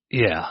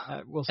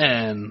see.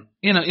 And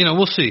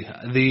we'll see.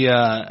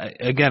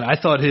 Again, I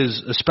thought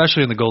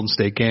especially in the Golden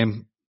State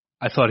game,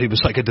 I thought he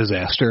was like a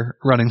disaster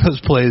running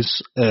those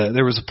plays.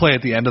 There was a play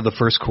at the end of the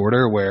first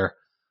quarter where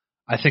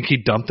I think he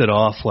dumped it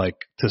off like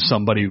to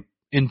somebody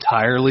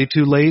entirely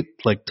too late,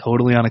 like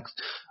totally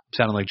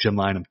sounding like Jim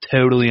Lynam,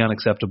 totally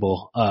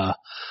unacceptable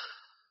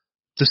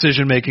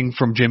decision making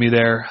from Jimmy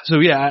there. So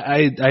yeah,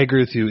 I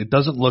agree with you. It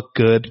doesn't look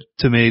good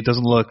to me. It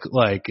doesn't look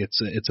like it's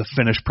a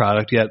finished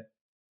product yet,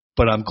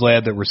 but I'm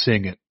glad that we're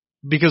seeing it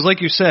because,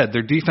 like you said,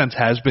 their defense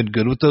has been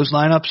good with those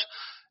lineups,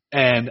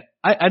 and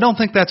I don't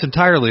think that's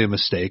entirely a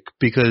mistake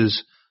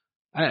because.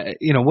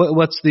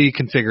 What's the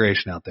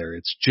configuration out there?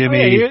 It's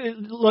Jimmy,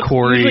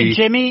 Corey.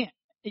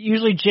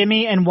 Usually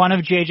Jimmy and one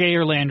of JJ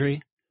or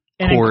Landry.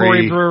 And Corey, then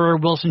Corey Brewer,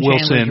 Wilson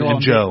Chandler,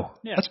 and Joe.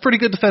 Yeah. That's pretty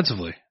good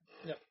defensively.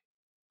 Yep.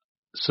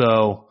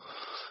 So,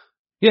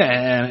 yeah,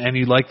 and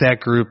you like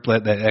that group.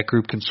 That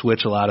group can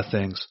switch a lot of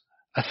things.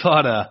 I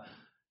thought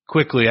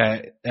quickly,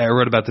 I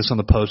wrote about this on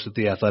the post at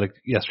The Athletic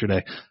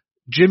yesterday.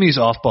 Jimmy's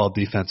off-ball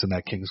defense in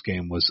that Kings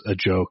game was a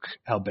joke,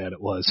 how bad it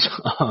was.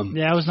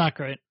 Yeah, it was not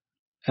great.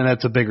 And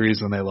that's a big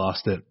reason they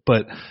lost it.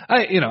 But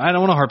I don't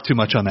want to harp too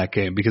much on that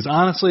game because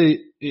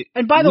honestly,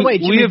 and by the way,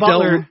 Jimmy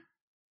Butler,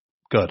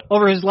 good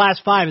over his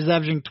last 5 is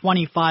averaging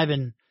 25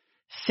 and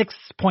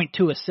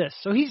 6.2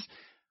 assists. So he's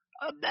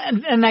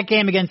and that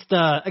game against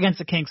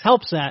the Kings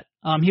helps that.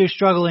 He was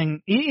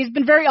struggling. He's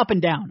been very up and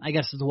down, I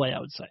guess is the way I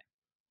would say.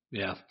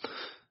 Yeah.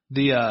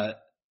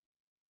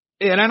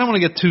 And I don't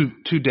want to get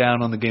too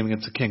down on the game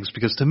against the Kings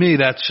because to me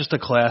that's just a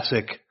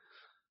classic.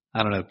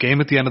 I don't know,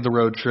 game at the end of the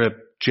road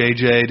trip.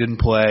 JJ didn't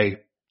play,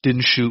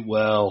 didn't shoot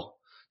well,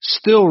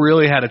 still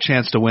really had a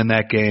chance to win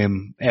that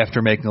game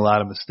after making a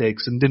lot of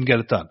mistakes and didn't get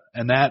it done.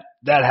 And that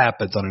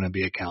happens on an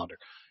NBA calendar.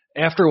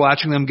 After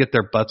watching them get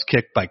their butts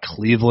kicked by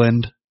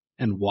Cleveland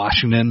and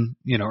Washington,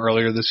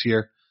 earlier this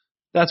year,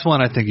 that's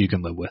one I think you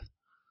can live with.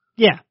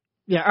 Yeah.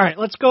 All right,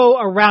 let's go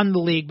around the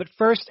league. But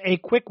first, a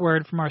quick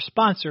word from our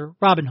sponsor,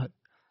 Robinhood.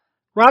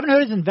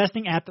 Robinhood is an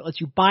investing app that lets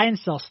you buy and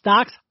sell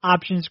stocks,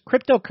 options,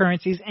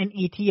 cryptocurrencies, and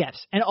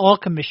ETFs, and all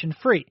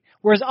commission-free,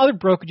 whereas other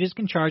brokerages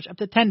can charge up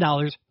to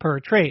 $10 per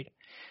trade.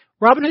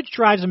 Robinhood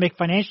strives to make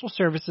financial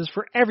services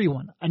for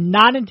everyone, a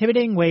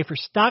non-intimidating way for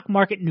stock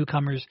market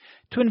newcomers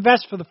to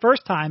invest for the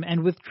first time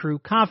and with true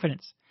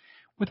confidence.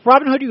 With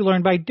Robinhood, you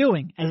learn by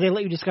doing, as they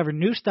let you discover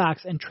new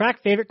stocks and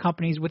track favorite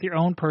companies with your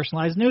own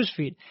personalized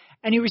newsfeed,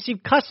 and you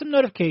receive custom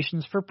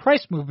notifications for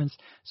price movements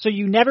so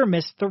you never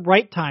miss the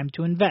right time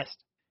to invest.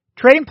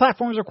 Trading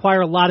platforms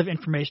require a lot of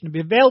information to be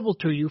available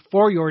to you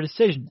for your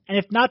decision, and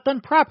if not done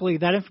properly,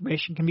 that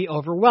information can be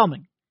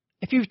overwhelming.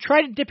 If you've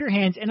tried to dip your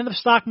hands into the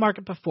stock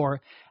market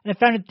before and have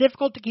found it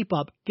difficult to keep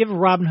up, give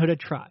Robinhood a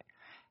try.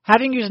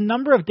 Having used a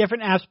number of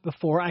different apps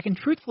before, I can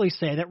truthfully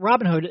say that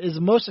Robinhood is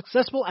the most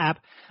accessible app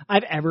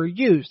I've ever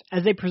used,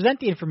 as they present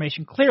the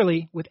information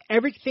clearly with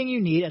everything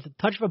you need at the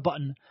touch of a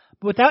button,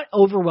 but without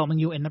overwhelming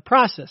you in the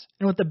process.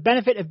 And with the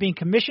benefit of being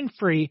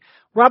commission-free,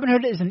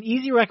 Robinhood is an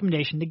easy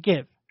recommendation to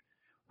give.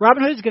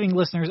 Robinhood is giving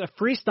listeners a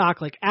free stock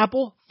like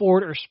Apple,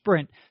 Ford, or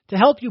Sprint to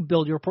help you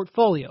build your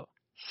portfolio.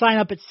 Sign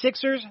up at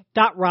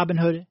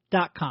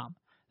Sixers.Robinhood.com.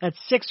 That's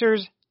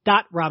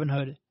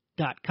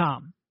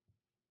Sixers.Robinhood.com.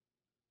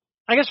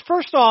 I guess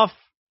first off,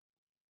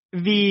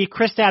 the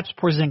Kristaps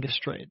Porzingis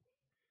trade.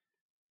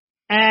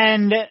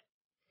 And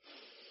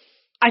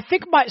I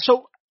think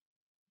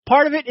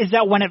part of it is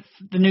that when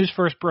the news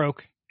first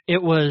broke,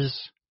 it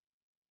was,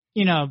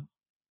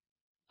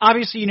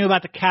 obviously you knew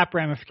about the cap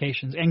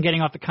ramifications and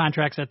getting off the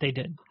contracts that they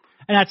did.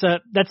 And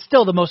that's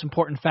still the most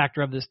important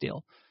factor of this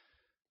deal.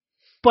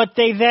 But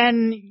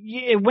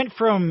it went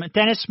from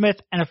Dennis Smith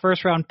and a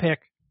first-round pick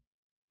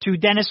to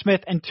Dennis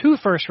Smith and 2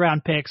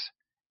 first-round picks,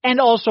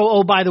 and also,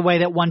 oh, by the way,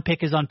 that 1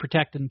 pick is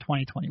unprotected in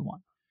 2021.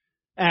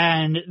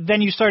 And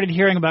then you started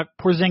hearing about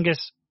Porzingis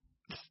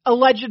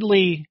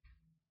allegedly,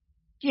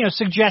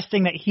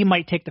 suggesting that he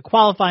might take the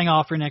qualifying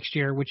offer next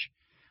year, which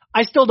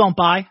I still don't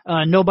buy.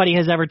 Nobody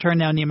has ever turned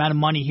down the amount of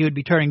money he would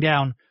be turning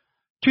down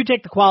to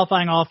take the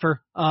qualifying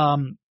offer.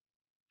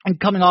 And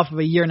coming off of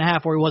a year and a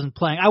half where he wasn't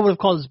playing, I would have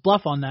called his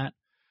bluff on that.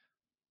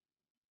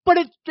 But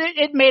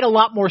it made a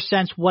lot more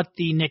sense what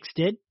the Knicks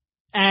did.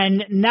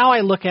 And now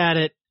I look at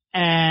it,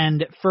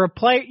 and for a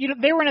player,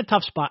 they were in a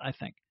tough spot, I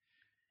think.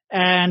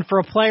 And for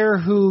a player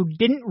who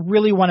didn't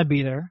really want to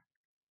be there,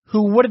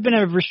 who would have been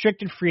a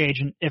restricted free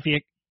agent if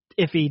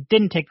he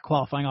didn't take the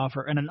qualifying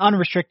offer, and an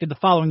unrestricted the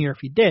following year if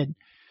he did,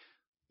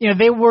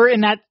 they were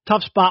in that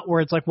tough spot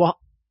where it's like, well,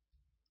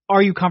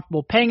 are you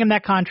comfortable paying him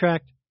that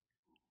contract?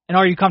 And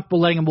are you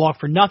comfortable letting him walk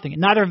for nothing?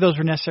 And neither of those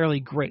were necessarily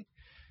great.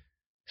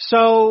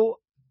 So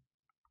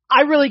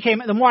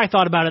the more I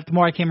thought about it, the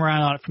more I came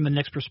around on it from the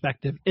Knicks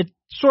perspective. It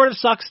sort of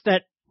sucks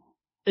that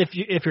if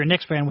you're a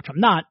Knicks fan, which I'm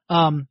not,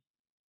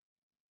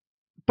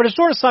 but it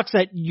sort of sucks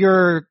that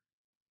your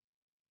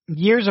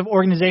years of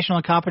organizational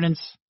incompetence,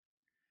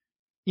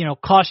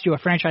 cost you a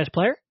franchise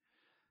player.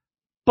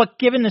 But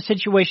given the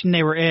situation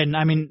they were in,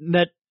 I mean,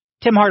 that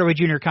Tim Hardaway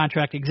Jr.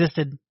 contract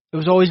existed. It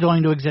was always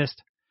going to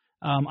exist.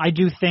 I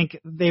do think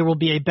they will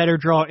be a better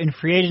draw in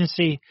free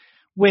agency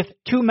with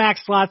 2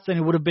 max slots than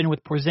it would have been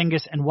with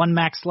Porzingis and 1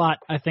 max slot.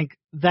 I think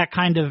that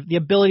kind of the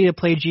ability to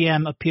play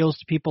GM appeals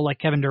to people like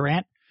Kevin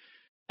Durant.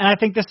 And I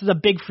think this is a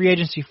big free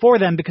agency for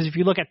them because if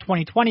you look at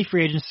 2020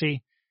 free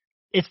agency,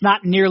 it's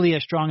not nearly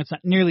as strong. It's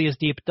not nearly as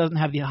deep. It doesn't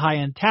have the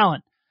high-end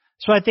talent.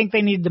 So I think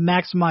they need to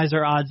maximize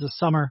their odds this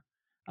summer.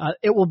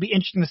 It will be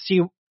interesting to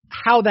see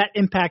how that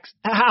impacts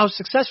how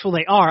successful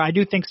they are. I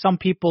do think some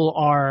people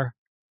are,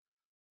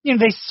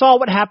 they saw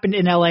what happened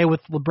in LA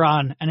with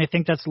LeBron, and I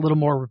think that's a little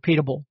more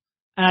repeatable.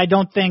 And I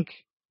don't think,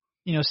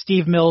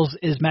 Steve Mills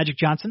is Magic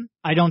Johnson.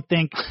 I don't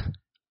think,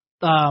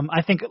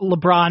 I think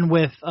LeBron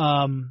with,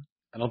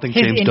 I don't think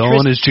James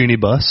Dolan is Jeannie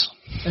Buss.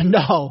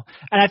 No.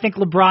 And I think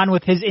LeBron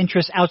with his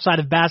interests outside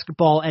of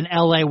basketball and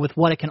LA with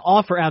what it can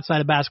offer outside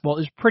of basketball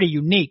is pretty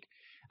unique.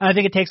 And I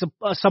think it takes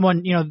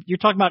someone, you're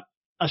talking about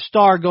a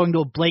star going to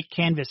a blank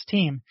canvas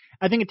team.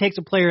 I think it takes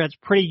a player that's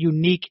pretty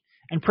unique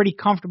and pretty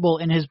comfortable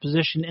in his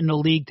position in the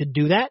league to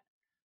do that.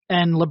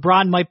 And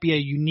LeBron might be a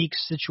unique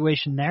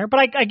situation there.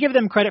 But I give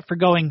them credit for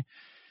going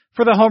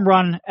for the home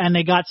run, and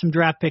they got some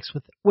draft picks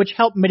which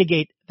helped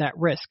mitigate that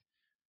risk.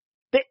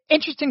 The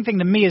interesting thing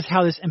to me is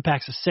how this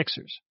impacts the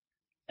Sixers.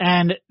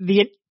 And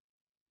the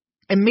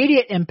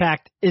immediate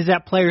impact is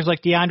that players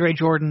like DeAndre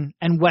Jordan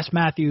and Wes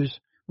Matthews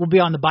will be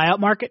on the buyout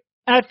market.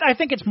 And I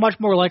think it's much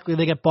more likely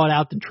they get bought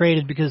out than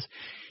traded because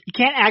you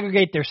can't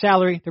aggregate their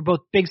salary. They're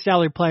both big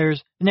salary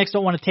players. The Knicks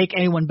don't want to take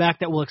anyone back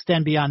that will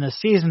extend beyond this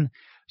season.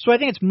 So I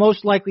think it's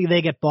most likely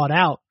they get bought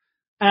out.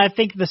 And I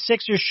think the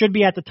Sixers should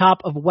be at the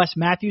top of Wes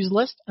Matthews'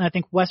 list, and I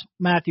think Wes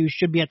Matthews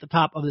should be at the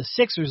top of the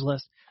Sixers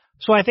list.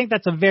 So I think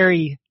that's a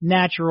very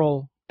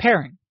natural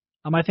pairing.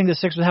 I think the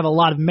Sixers have a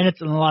lot of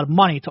minutes and a lot of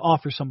money to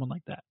offer someone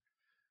like that.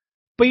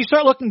 But you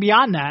start looking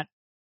beyond that,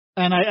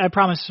 and I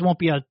promise this won't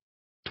be a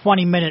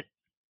 20-minute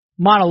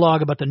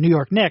monologue about the New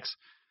York Knicks.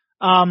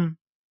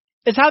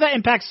 It's how that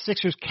impacts the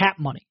Sixers' cap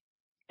money.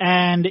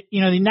 And,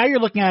 now you're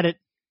looking at it,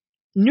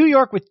 New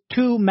York with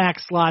 2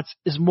 max slots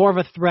is more of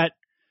a threat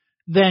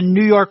than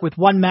New York with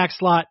 1 max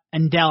slot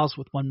and Dallas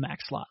with 1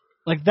 max slot.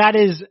 Like that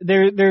is,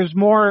 there's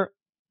more,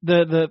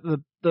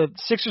 the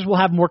Sixers will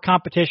have more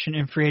competition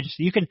in free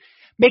agency. You can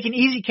make an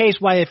easy case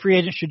why a free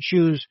agent should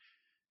choose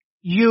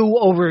you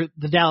over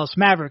the Dallas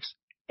Mavericks.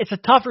 It's a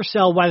tougher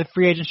sell why the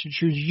free agent should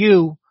choose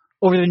you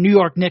over the New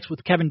York Knicks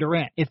with Kevin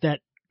Durant, if that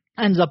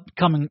ends up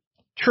becoming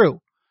true.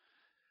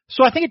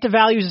 So I think it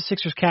devalues the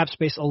Sixers cap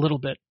space a little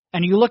bit.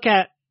 And you look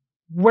at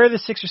where the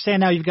Sixers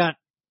stand now, you've got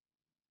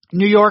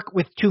New York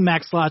with 2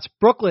 max slots,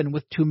 Brooklyn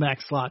with 2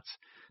 max slots,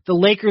 the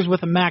Lakers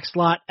with a max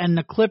slot, and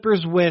the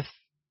Clippers with,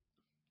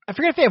 I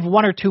forget if they have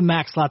 1 or 2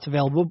 max slots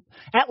available,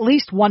 at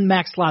least 1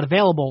 max slot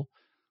available.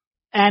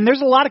 And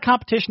there's a lot of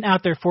competition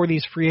out there for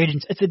these free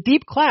agents. It's a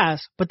deep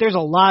class, but there's a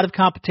lot of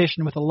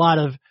competition with a lot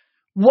of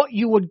what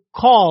you would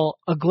call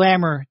a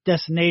glamour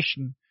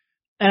destination.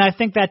 And I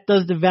think that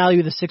does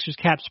devalue the Sixers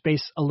cap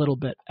space a little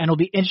bit. And it'll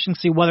be interesting to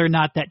see whether or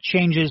not that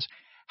changes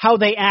how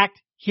they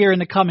act here in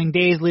the coming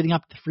days leading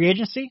up to free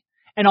agency,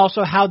 and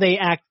also how they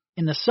act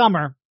in the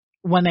summer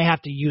when they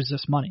have to use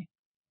this money.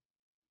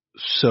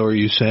 So are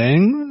you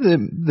saying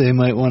that they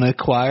might want to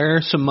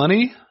acquire some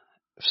money,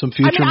 some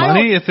future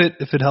money, if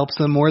it helps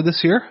them more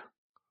this year?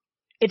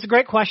 It's a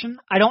great question.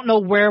 I don't know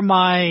where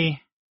my,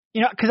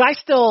 because I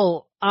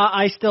still,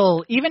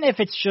 even if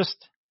it's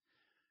just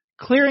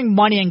clearing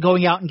money and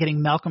going out and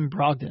getting Malcolm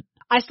Brogdon.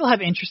 I still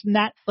have interest in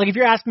that. Like, if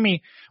you're asking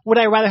me, would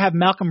I rather have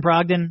Malcolm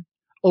Brogdon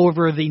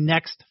over the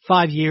next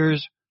 5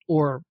 years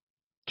or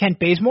Kent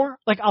Bazemore?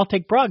 Like, I'll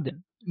take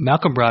Brogdon.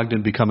 Malcolm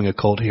Brogdon becoming a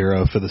cult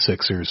hero for the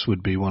Sixers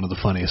would be one of the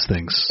funniest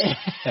things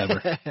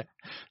ever.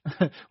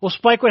 Well,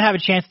 Spike would have a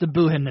chance to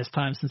boo him this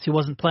time since he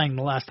wasn't playing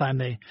the last time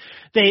they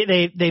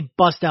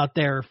bust out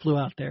there or flew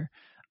out there.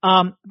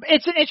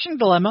 It's an interesting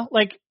dilemma.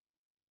 Like,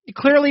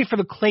 clearly for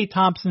the Klay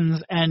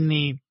Thompsons and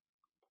the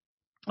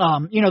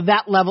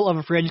that level of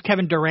a free agent,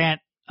 Kevin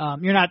Durant,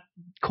 you're not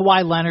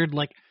Kawhi Leonard.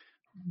 Like,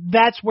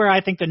 that's where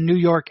I think the New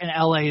York and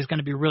LA is going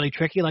to be really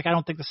tricky. Like, I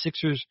don't think the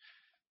Sixers,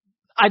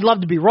 I'd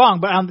love to be wrong,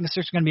 but I don't think the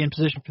Sixers are going to be in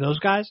position for those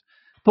guys.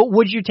 But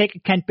would you take a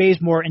Kent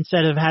Bazemore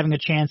instead of having a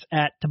chance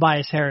at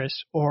Tobias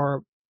Harris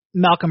or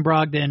Malcolm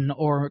Brogdon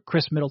or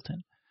Chris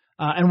Middleton?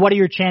 And what are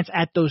your chances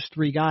at those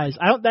three guys?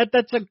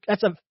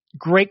 That's a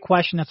great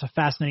question. That's a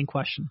fascinating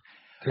question.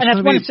 And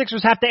that's one the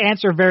Sixers have to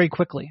answer very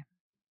quickly.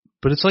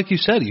 But it's like you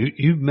said,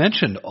 you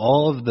mentioned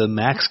all of the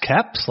max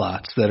cap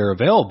slots that are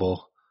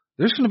available.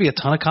 There's going to be a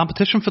ton of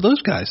competition for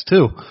those guys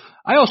too.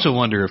 I also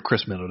wonder if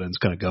Chris Middleton's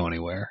going to go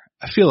anywhere.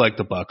 I feel like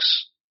the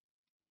Bucks,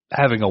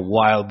 having a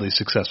wildly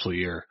successful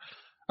year,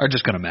 are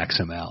just going to max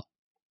him out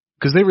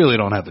because they really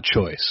don't have a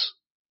choice.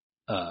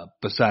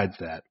 Besides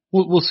that,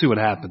 we'll see what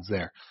happens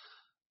there.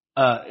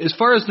 As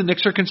far as the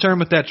Knicks are concerned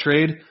with that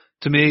trade,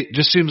 to me, it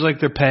just seems like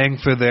they're paying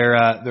for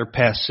their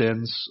past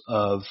sins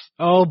of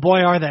oh boy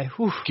are they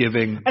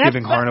giving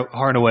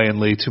Hardaway and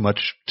Lee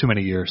too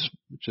many years.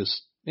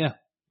 Just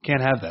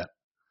can't have that.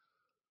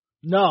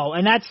 No,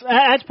 and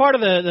that's part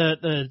of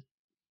the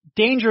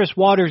dangerous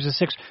waters of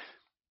Sixers.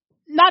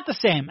 Not the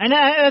same, and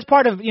that's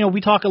part of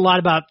we talk a lot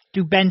about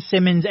do Ben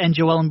Simmons and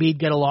Joel Embiid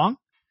get along,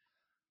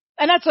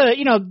 and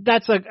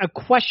that's a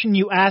question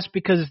you ask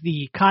because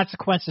the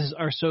consequences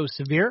are so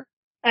severe,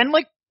 and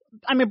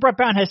Brett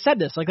Brown has said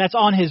this, like that's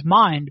on his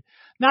mind,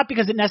 not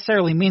because it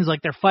necessarily means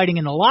like they're fighting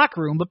in the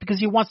locker room, but because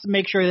he wants to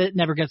make sure that it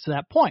never gets to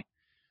that point.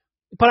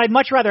 But I'd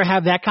much rather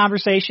have that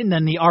conversation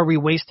than the are we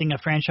wasting a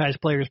franchise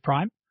player's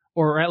prime,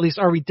 or at least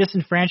are we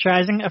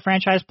disenfranchising a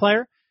franchise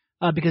player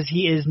because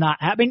he is not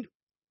having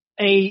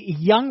a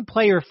young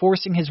player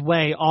forcing his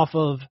way off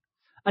of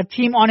a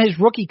team on his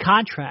rookie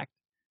contract.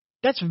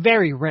 That's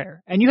very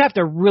rare, and you have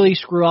to really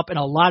screw up in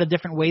a lot of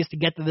different ways to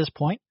get to this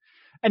point.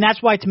 And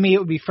that's why, to me, it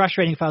would be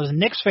frustrating if I was a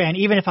Knicks fan,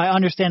 even if I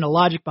understand the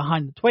logic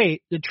behind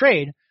the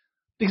trade,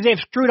 because they've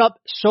screwed up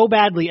so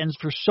badly and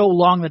for so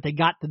long that they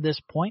got to this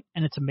point,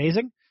 and it's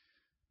amazing.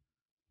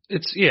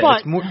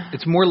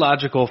 It's more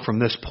logical from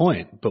this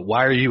point, but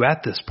why are you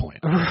at this point?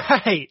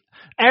 Right.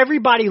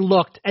 Everybody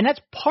looked, and that's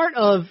part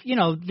of, you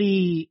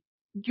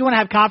want to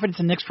have confidence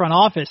in Knicks front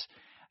office,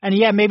 and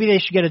maybe they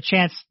should get a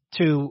chance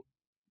to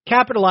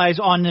capitalize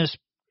on this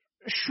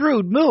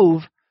shrewd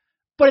move,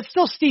 but it's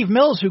still Steve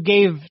Mills who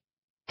gave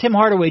Tim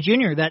Hardaway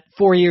Jr. that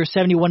 4-year,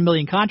 $71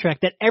 million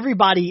contract that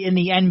everybody in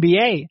the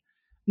NBA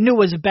knew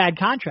was a bad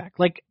contract.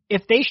 Like,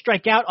 if they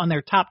strike out on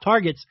their top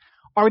targets,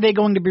 are they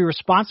going to be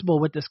responsible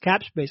with this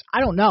cap space? I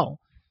don't know.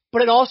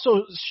 But it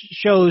also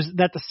shows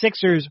that the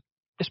Sixers,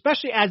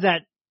 especially as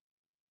that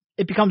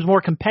it becomes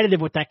more competitive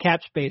with that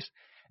cap space,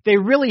 they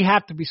really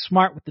have to be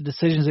smart with the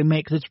decisions they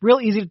make, because it's real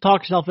easy to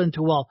talk yourself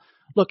into, well,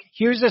 look,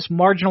 here's this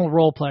marginal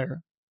role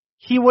player.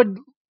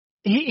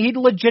 He'd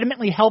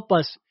legitimately help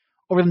us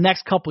over the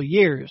next couple of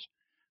years,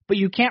 but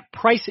you can't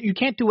price it. You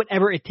can't do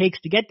whatever it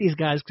takes to get these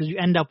guys because you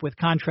end up with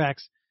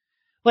contracts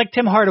like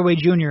Tim Hardaway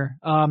Jr.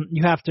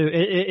 You have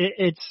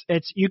to.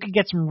 You could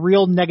get some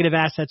real negative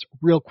assets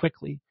real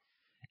quickly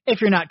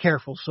if you're not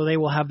careful. So they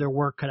will have their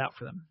work cut out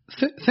for them.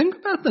 Think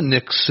about the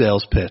Knicks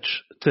sales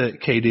pitch to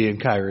KD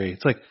and Kyrie.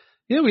 It's like,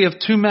 we have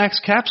 2 max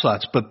cap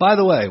slots, but by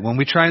the way, when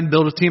we try and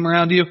build a team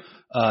around you,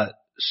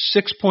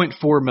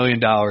 $6.4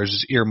 million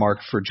is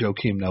earmarked for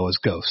Joakim Noah's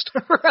ghost.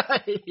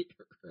 Right.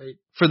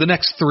 For the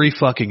next 3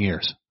 fucking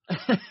years.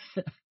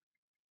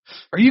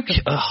 Are you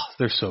kidding? Oh,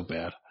 they're so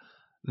bad.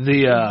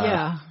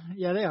 Yeah,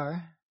 they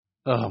are.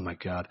 Oh my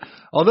God.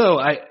 Although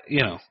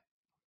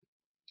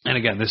and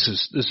again, this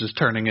is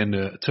turning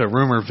into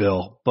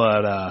Rumorville,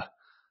 but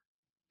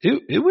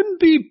it wouldn't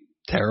be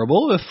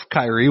terrible if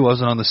Kyrie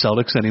wasn't on the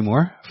Celtics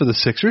anymore for the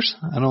Sixers.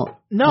 I don't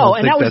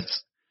think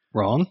that's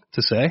wrong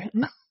to say.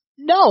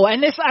 No,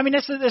 and this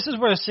is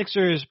where the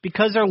Sixers,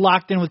 because they're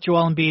locked in with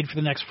Joel Embiid for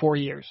the next 4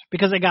 years,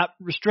 because they got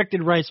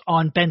restricted rights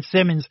on Ben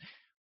Simmons,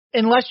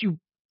 unless you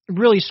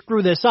really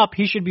screw this up,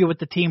 he should be with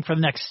the team for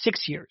the next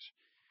 6 years.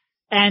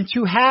 And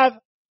to have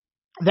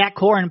that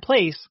core in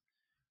place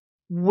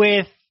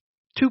with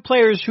 2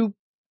 players who,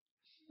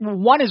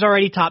 one is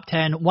already top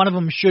 10, one of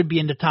them should be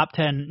in the top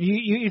 10,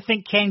 you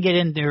think can get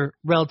in there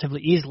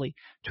relatively easily.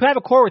 To have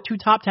a core with 2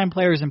 top 10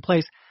 players in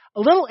place,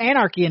 a little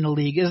anarchy in the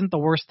league isn't the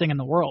worst thing in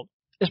the world.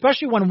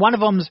 Especially when one of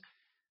them's,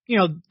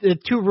 the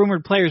 2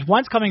 rumored players,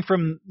 one's coming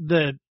from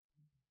the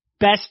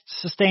best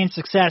sustained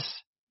success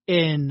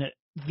in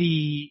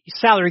the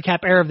salary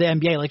cap era of the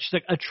NBA, like just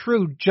like a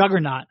true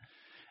juggernaut.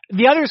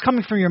 The other is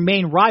coming from your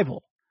main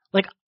rival.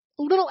 Like,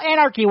 little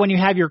anarchy when you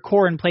have your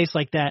core in place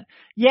like that.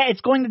 Yeah,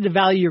 it's going to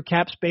devalue your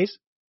cap space.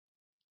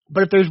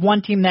 But if there's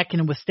one team that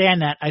can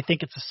withstand that, I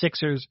think it's the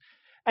Sixers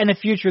and the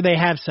future they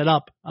have set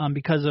up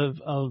because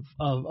of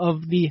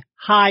the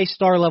high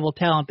star level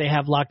talent they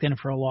have locked in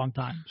for a long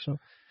time. So,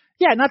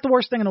 yeah, not the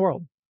worst thing in the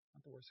world.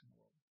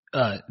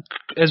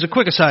 As a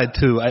quick aside,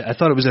 too, I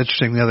thought it was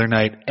interesting the other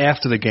night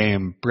after the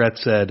game, Brett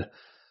said,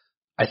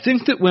 I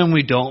think that when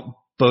we don't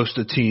boast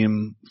a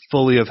team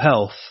fully of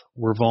health,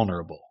 we're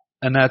vulnerable.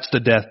 And that's the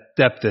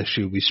depth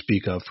issue we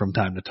speak of from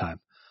time to time.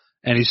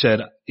 And he said,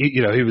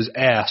 he was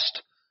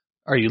asked,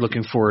 are you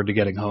looking forward to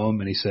getting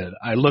home? And he said,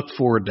 I look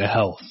forward to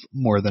health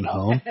more than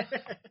home.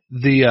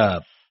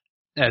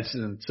 That's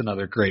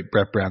another great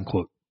Brett Brown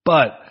quote.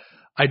 But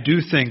I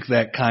do think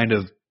that kind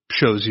of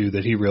shows you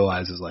that he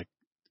realizes, like,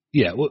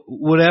 yeah,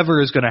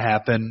 whatever is going to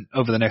happen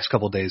over the next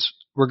couple of days,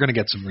 we're going to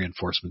get some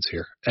reinforcements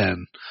here.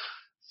 And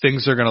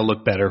things are going to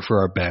look better for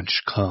our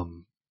bench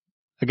come,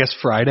 I guess,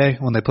 Friday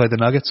when they play the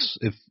Nuggets.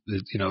 If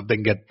they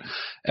can get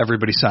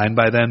everybody signed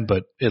by then,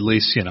 but at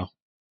least,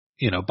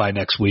 by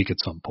next week at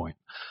some point.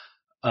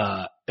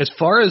 As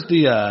far as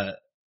the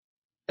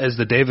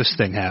Davis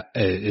thing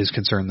is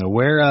concerned, though,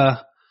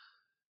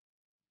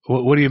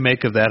 what do you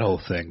make of that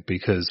whole thing?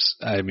 Because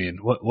I mean,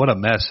 what a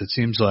mess! It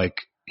seems like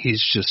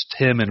he's just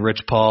him and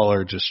Rich Paul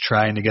are just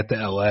trying to get to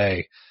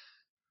L.A.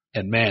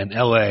 And man,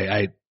 L.A.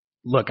 I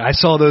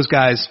saw those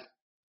guys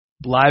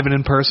live and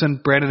in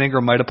person. Brandon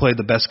Ingram might have played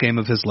the best game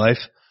of his life.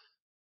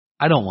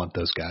 I don't want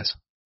those guys.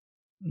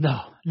 No,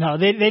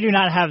 they do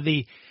not have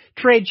the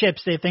trade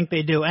chips they think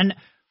they do, and.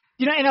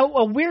 In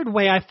a weird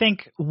way, I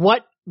think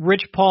what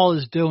Rich Paul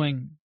is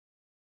doing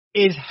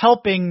is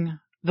helping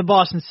the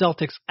Boston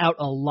Celtics out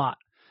a lot.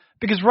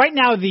 Because right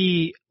now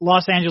the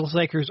Los Angeles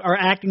Lakers are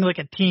acting like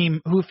a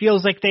team who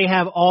feels like they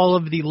have all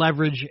of the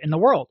leverage in the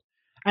world.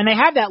 And they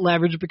have that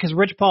leverage because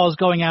Rich Paul is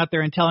going out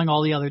there and telling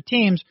all the other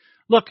teams,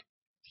 look,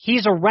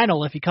 he's a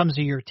rental if he comes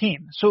to your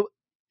team. So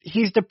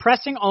he's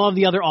depressing all of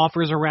the other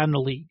offers around the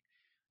league.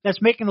 That's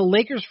making the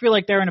Lakers feel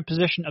like they're in a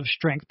position of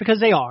strength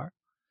because they are.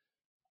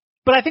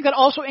 But I think that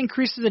also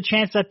increases the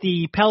chance that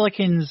the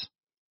Pelicans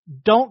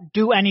don't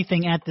do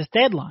anything at this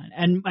deadline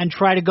and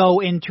try to go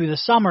into the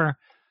summer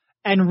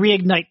and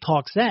reignite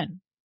talks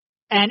then.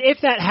 And if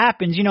that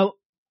happens,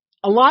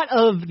 a lot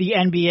of the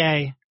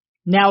NBA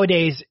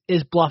nowadays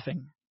is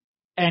bluffing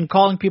and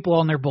calling people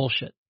on their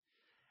bullshit.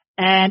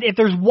 And if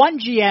there's one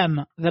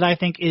GM that I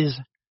think is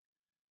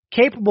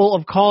capable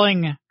of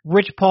calling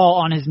Rich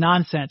Paul on his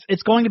nonsense,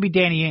 it's going to be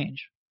Danny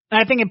Ainge.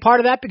 And I think in part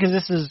of that because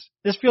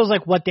this feels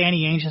like what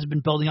Danny Ainge has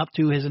been building up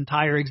to his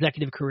entire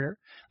executive career.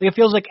 Like it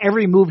feels like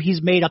every move he's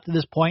made up to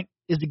this point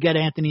is to get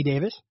Anthony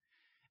Davis.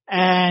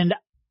 And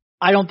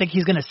I don't think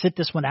he's going to sit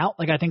this one out.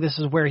 Like I think this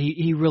is where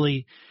he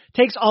really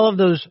takes all of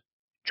those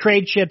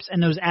trade chips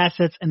and those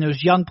assets and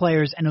those young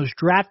players and those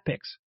draft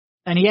picks.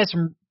 And he has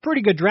some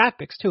pretty good draft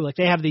picks too. Like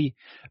they have the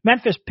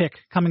Memphis pick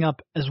coming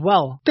up as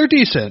well. They're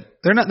decent.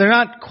 They're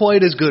not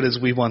quite as good as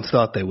we once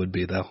thought they would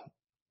be though.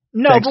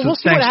 No, but we'll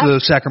see thanks to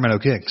the Sacramento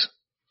Kings.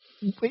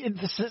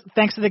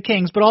 Thanks to the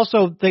Kings, but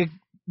also the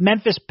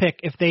Memphis pick,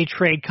 if they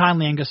trade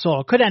Conley and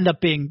Gasol, could end up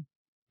being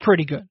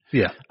pretty good.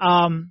 Yeah.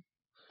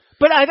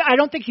 But I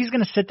don't think he's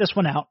going to sit this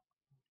one out.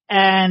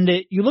 And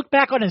you look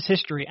back on his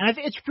history, and I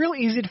think it's real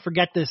easy to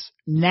forget this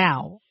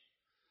now.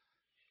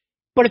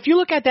 But if you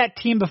look at that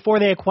team before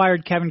they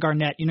acquired Kevin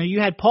Garnett, you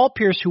had Paul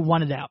Pierce who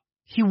wanted out.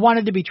 He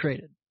wanted to be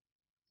traded.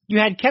 You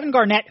had Kevin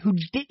Garnett who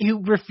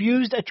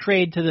refused a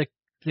trade to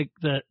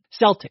the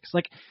Celtics.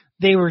 Like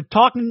they were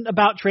talking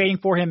about trading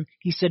for him.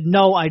 He said,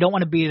 no, I don't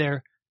want to be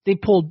there. They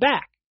pulled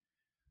back.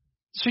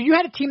 So you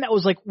had a team that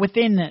was like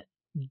within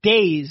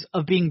days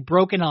of being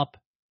broken up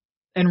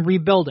and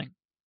rebuilding.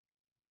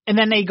 And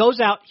then he goes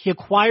out, he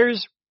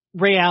acquires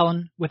Ray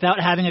Allen without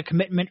having a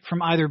commitment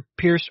from either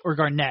Pierce or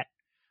Garnett.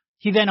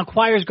 He then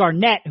acquires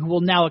Garnett, who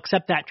will now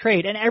accept that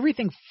trade, and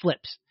everything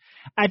flips.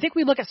 I think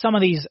we look at some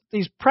of these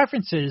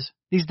preferences,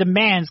 these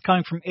demands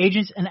coming from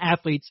agents and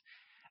athletes,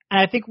 and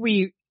I think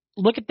we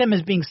look at them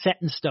as being set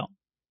in stone.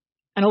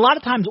 And a lot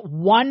of times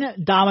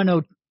one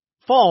domino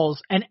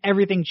falls and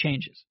everything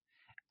changes.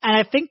 And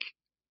I think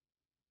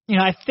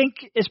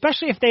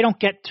especially if they don't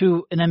get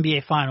to an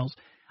NBA Finals,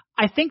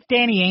 I think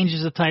Danny Ainge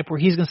is the type where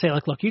he's going to say,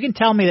 like, look, you can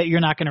tell me that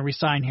you're not going to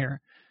resign here,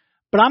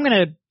 but I'm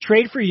going to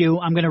trade for you.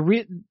 I'm going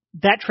to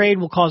that trade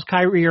will cause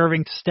Kyrie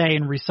Irving to stay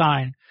and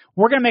resign.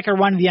 We're going to make a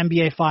run to the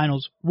NBA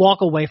Finals,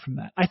 walk away from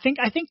that. I think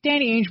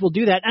Danny Ainge will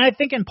do that, and I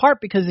think in part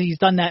because he's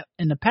done that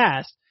in the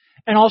past,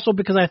 and also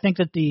because I think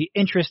that the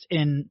interest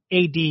in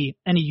AD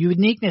and the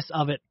uniqueness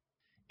of it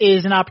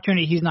is an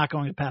opportunity he's not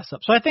going to pass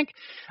up. So I think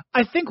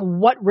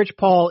what Rich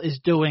Paul is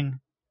doing,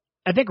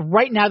 I think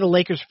right now the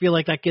Lakers feel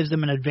like that gives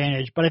them an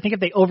advantage, but I think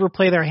if they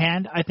overplay their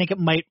hand, I think it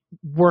might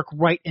work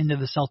right into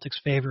the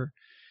Celtics' favor,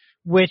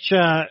 which,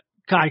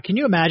 God, can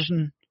you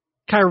imagine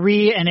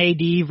Kyrie and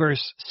AD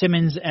versus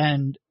Simmons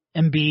and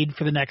Embiid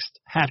for the next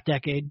half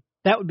decade?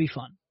 That would be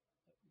fun.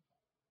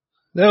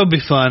 That would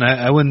be fun.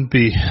 I wouldn't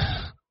be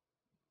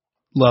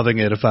loving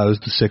it if I was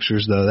the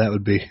Sixers, though. That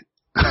would be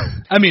 –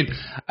 I mean,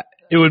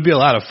 It would be a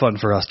lot of fun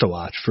for us to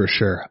watch for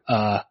sure.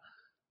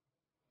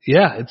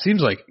 Yeah, it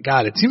seems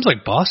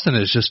like Boston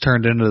has just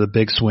turned into the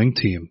big swing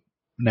team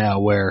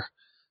now where,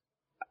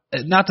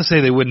 not to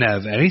say they wouldn't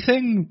have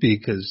anything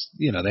because,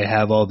 they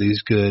have all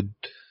these good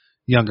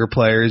younger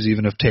players,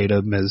 even if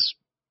Tatum has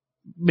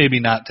maybe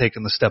not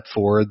taken the step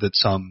forward that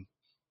some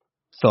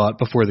thought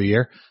before the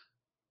year.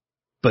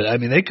 But, I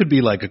mean, they could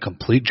be like a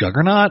complete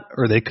juggernaut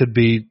or they could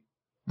be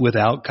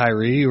without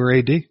Kyrie or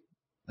AD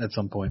at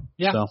some point.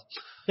 Yeah. So,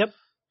 yep.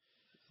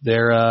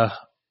 They're, I'll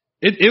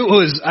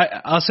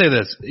say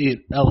this,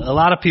 a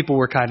lot of people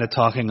were kind of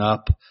talking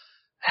up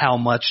how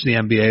much the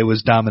NBA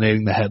was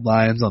dominating the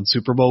headlines on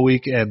Super Bowl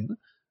week. And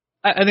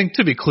I think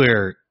to be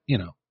clear,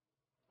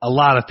 a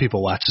lot of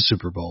people watch the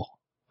Super Bowl.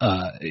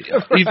 Right.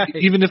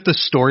 Even if the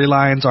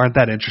storylines aren't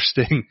that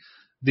interesting,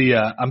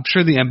 I'm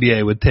sure the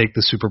NBA would take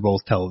the Super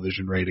Bowl's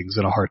television ratings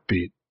in a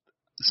heartbeat.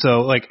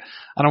 So, I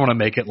don't want to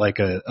make it like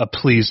a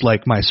please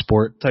like my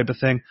sport type of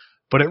thing,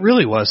 but it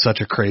really was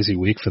such a crazy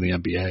week for the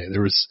NBA.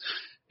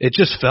 It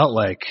just felt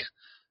like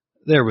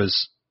there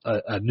was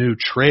a new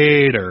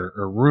trade or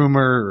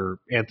rumor or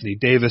Anthony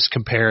Davis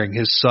comparing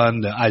his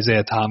son to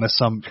Isaiah Thomas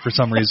for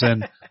some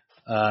reason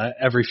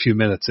every few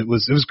minutes. It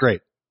was great.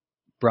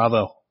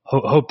 Bravo.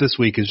 Hope this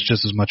week is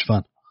just as much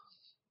fun.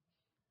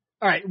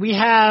 All right,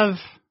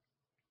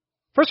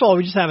 first of all,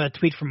 we just have a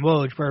tweet from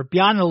Woj where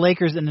beyond the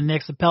Lakers and the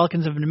Knicks, the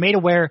Pelicans have been made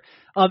aware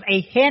of a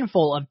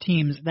handful of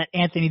teams that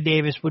Anthony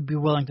Davis would be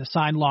willing to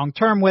sign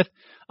long-term with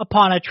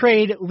upon a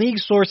trade. League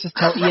sources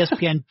tell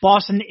ESPN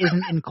Boston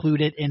isn't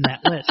included in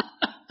that list.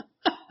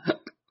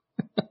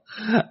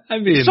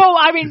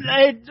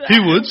 He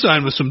would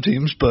sign with some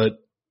teams, but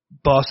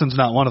Boston's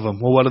not one of them.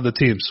 Well, what are the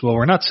teams? Well,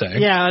 we're not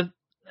saying. Yeah,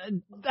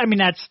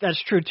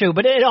 that's true too.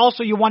 But it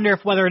also, you wonder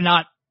if whether or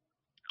not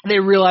they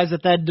realize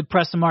that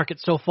depressed the market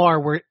so far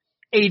where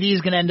AD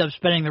is going to end up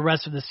spending the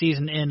rest of the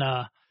season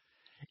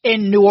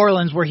in New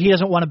Orleans where he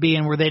doesn't want to be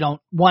and where they don't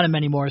want him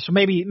anymore. So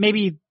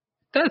maybe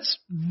that's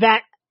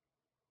that.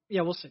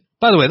 Yeah, we'll see.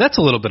 By the way, that's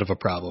a little bit of a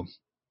problem.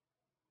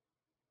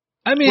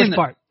 I mean, which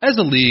part? As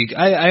a league,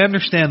 I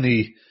understand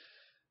the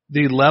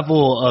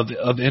level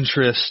of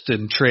interest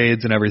in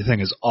trades and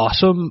everything is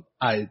awesome.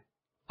 I'm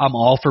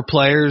all for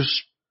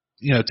players,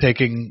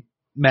 taking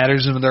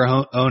matters into their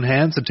own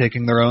hands and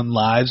taking their own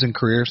lives and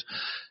careers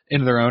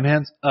into their own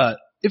hands.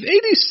 If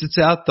AD sits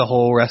out the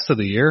whole rest of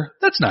the year,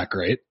 that's not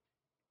great.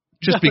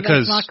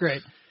 That's not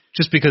great.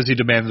 Just because he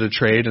demanded a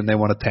trade and they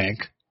want to tank,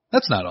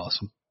 that's not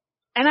awesome.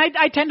 And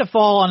I tend to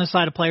fall on the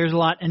side of players a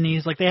lot in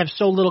these. They have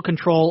so little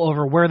control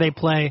over where they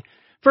play.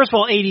 First of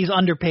all, AD's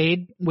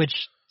underpaid,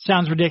 which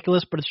sounds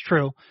ridiculous, but it's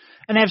true.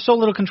 And they have so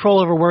little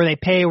control over where they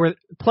play, where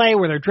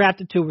they're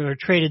drafted to, where they're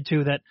traded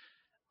to, that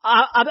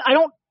I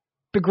don't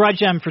begrudge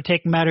them for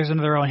taking matters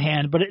into their own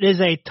hand, but it is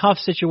a tough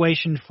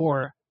situation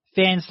for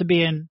fans to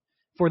be in,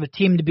 for the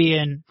team to be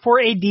in,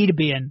 for AD to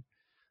be in.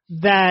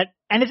 And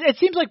it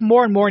seems like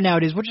more and more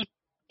nowadays, which is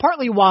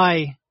partly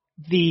why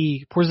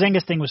the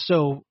Porzingis thing was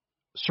so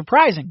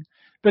surprising,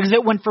 because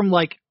it went from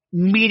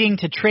meeting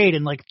to trade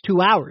in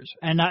 2 hours,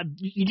 and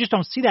you just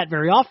don't see that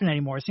very often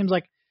anymore. It seems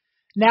like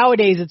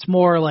nowadays it's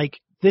more like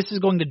this is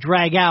going to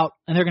drag out,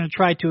 and they're going to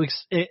try to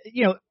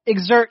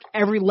exert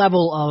every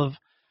level of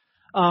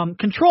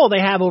control they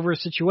have over a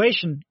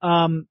situation,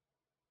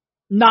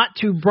 not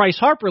to Bryce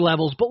Harper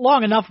levels, but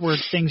long enough where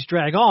things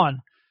drag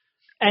on,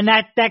 and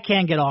that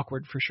can get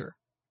awkward for sure.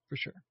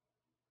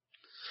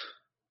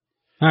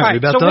 All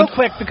right, so done? Real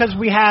quick, because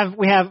we have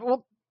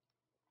well,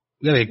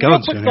 real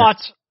quick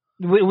thoughts.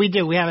 We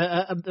do. We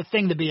have a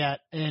thing to be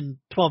at in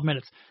 12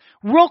 minutes.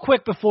 Real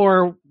quick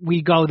before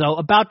we go, though,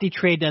 about the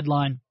trade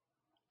deadline.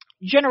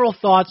 General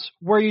thoughts,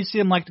 where you see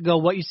them like to go,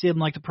 what you see them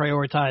like to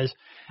prioritize,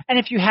 and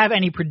if you have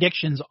any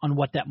predictions on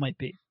what that might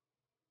be.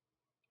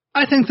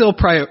 I think they'll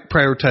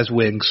prioritize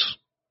wings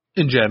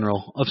in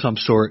general of some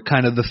sort,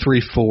 kind of the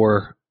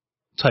 3-4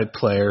 type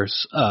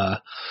players,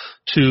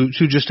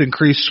 to just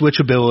increase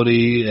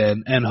switchability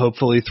and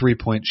hopefully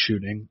 3-point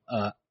shooting.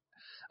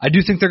 I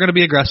do think they're going to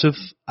be aggressive.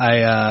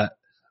 I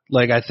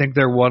think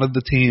they're one of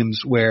the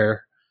teams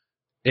where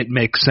it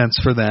makes sense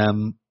for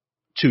them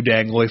to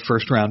dangle a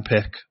first round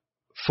pick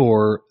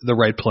for the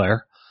right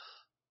player.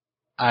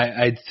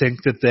 I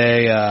think that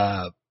they,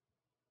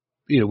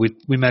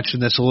 we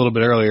mentioned this a little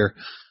bit earlier.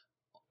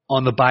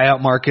 On the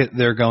buyout market,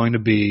 they're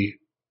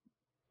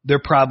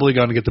probably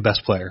going to get the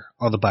best player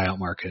on the buyout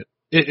market.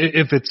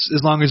 If it's,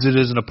 as long as it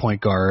isn't a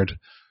point guard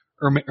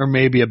or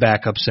maybe a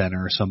backup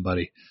center or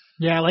somebody.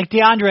 Yeah, like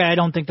DeAndre, I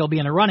don't think they'll be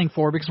in a running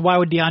for, because why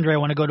would DeAndre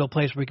want to go to a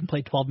place where he can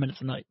play 12 minutes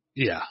a night?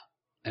 Yeah.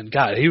 And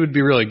God, he would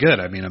be really good.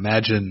 I mean,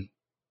 imagine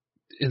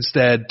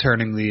instead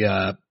turning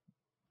the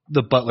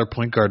Butler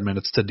point guard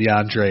minutes to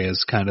DeAndre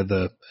as kind of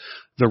the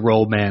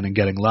roll man and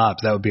getting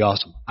lobs. That would be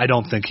awesome. I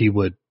don't think he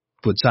would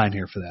sign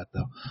here for that,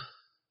 though.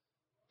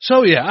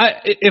 So yeah,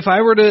 if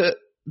I were to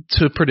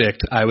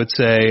predict, I would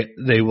say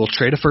they will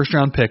trade a first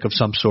round pick of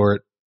some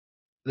sort.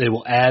 They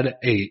will add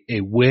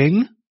a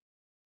wing,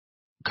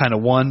 kind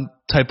of one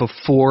type of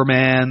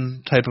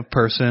 4-man type of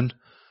person,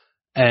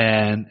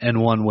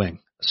 and one wing.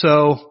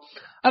 So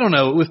I don't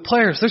know. With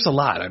players, there's a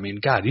lot. I mean,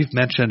 God, you've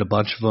mentioned a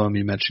bunch of them.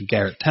 You mentioned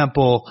Garrett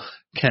Temple,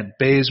 Kent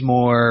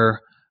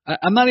Bazemore.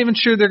 I'm not even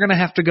sure they're going to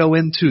have to go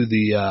into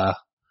the,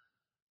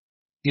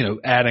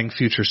 adding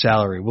future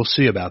salary. We'll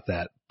see about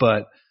that.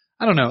 But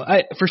I don't know.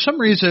 For some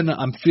reason,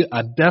 I'm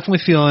definitely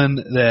feeling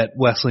that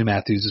Wesley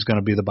Matthews is going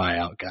to be the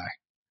buyout guy.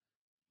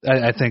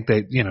 I think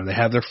they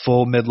have their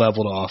full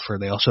mid-level to offer.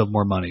 They also have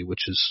more money,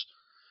 which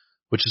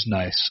is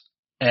nice.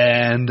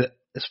 And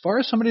as far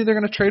as somebody they're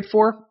going to trade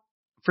for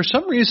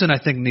some reason, I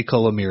think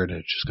Nikola Mirotic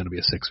is going to be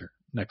a Sixer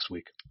next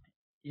week.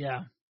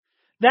 Yeah.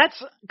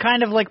 That's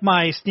kind of like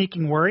my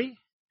sneaking worry.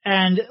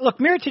 And look,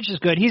 Mirotic is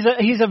good. He's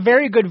a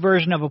very good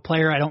version of a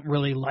player I don't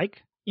really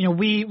like.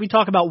 We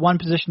talk about one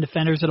position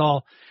defenders at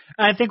all.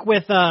 I think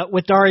with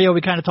Dario,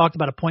 we kind of talked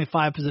about a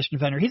 0.5 position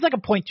defender. He's like a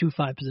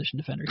 0.25 position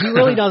defender. He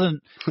really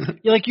doesn't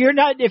if you're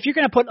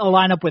going to put a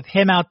lineup with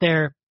him out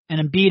there and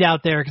Embiid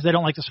out there, because they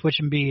don't like to switch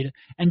Embiid,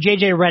 and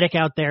JJ Redick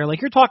out there,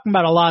 like, you're talking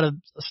about a lot of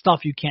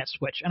stuff you can't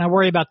switch. And I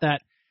worry about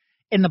that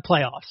in the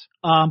playoffs.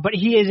 But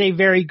he is a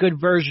very good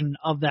version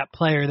of that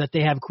player that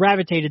they have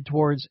gravitated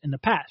towards in the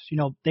past.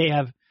 They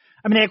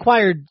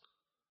acquired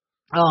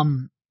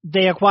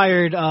the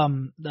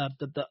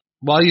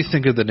While you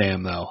think of the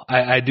name, though,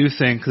 I do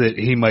think that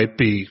he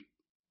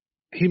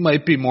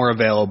might be more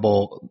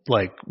available,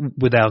 like,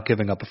 without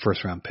giving up a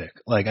first-round pick.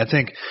 Like, I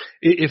think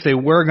if they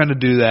were going to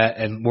do that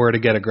and were to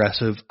get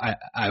aggressive,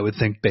 I would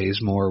think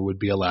Bazemore would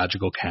be a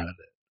logical candidate,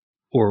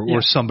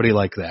 or somebody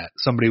like that,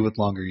 somebody with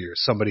longer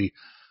years, somebody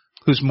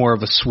who's more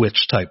of a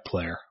switch-type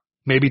player.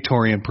 Maybe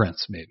Taurean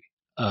Prince, maybe.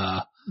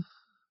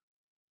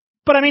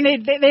 But, I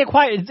mean, they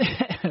acquired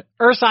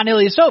Ersan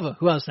Ilyasova,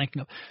 who I was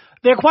thinking of.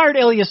 They acquired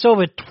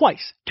Ilyasova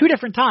twice, 2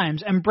 different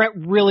times, and Brett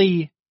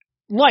really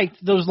liked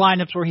those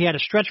lineups where he had a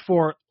stretch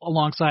 4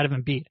 alongside of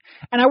Embiid.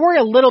 And I worry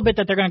a little bit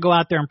that they're going to go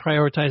out there and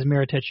prioritize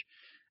Mirotic.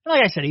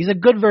 Like I said, he's a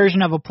good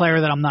version of a player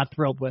that I'm not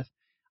thrilled with.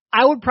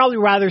 I would probably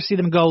rather see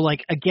them go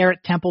like a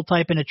Garrett Temple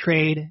type in a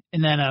trade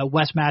and then a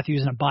Wes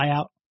Matthews in a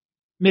buyout.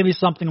 Maybe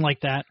something like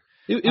that.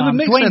 It would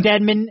make Dwayne sense.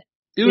 Dedmon.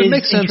 It would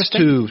make sense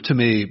to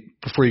me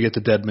before you get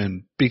to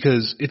Dedmon,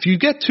 because if you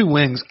get 2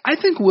 wings, I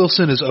think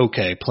Wilson is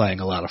okay playing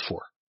a lot of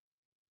 4.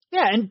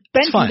 Yeah, and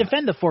Ben can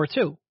defend the 4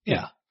 too.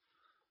 Yeah.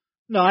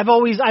 No, I've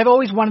always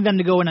wanted them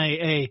to go in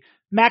a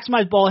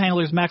maximize ball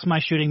handlers,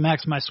 maximize shooting,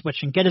 maximize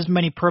switching, get as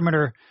many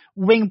perimeter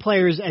wing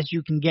players as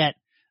you can get.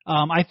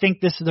 I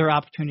think this is their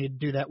opportunity to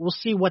do that. We'll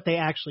see what they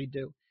actually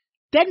do.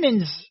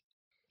 Dedmon's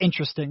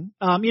interesting.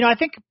 I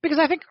think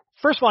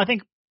first of all, I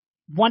think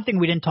one thing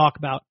we didn't talk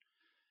about,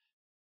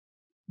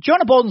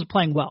 Jonah Bolden's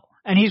playing well,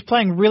 and he's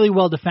playing really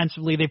well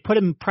defensively. They put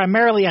him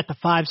primarily at the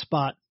 5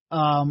 spot,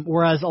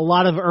 whereas a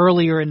lot of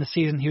earlier in the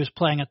season he was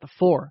playing at the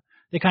 4.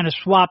 They kind of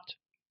swapped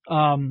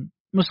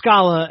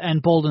Muscala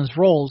and Bolden's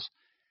roles.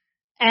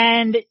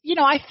 And,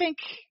 I think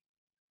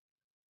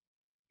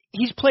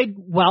he's played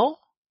well,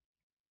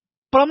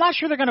 but I'm not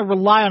sure they're going to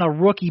rely on a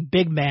rookie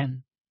big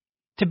man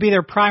to be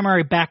their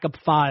primary backup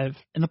 5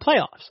 in the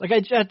playoffs. Like,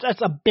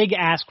 that's a big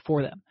ask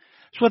for them.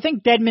 So I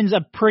think Dedmon's a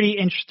pretty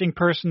interesting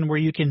person where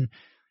you can,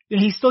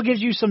 he still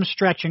gives you some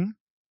stretching.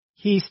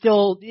 He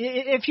still,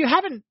 if you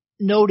haven't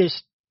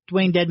noticed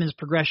Dwayne Dedmon's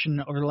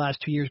progression over the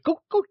last 2 years,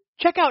 go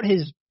check out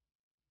his,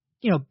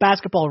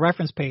 basketball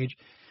reference page.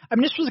 I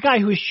mean, this was a guy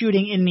who was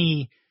shooting in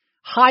the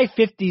high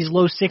 50s,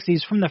 low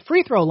 60s from the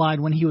free throw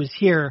line when he was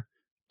here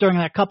during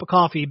that cup of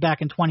coffee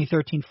back in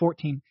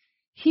 2013-14.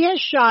 He has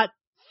shot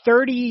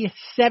 37%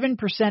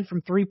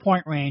 from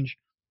 3-point range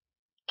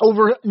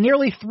over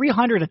nearly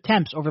 300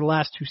 attempts over the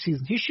last 2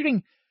 seasons. He's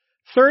shooting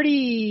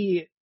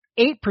 38%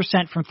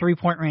 from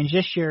 3-point range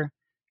this year,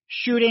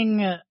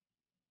 shooting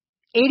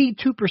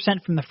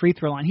 82% from the free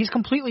throw line. He's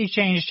completely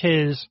changed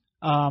his,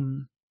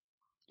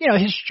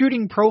 his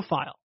shooting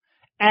profile.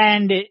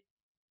 And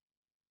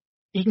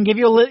he can give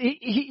you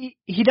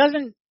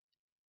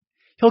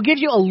he'll give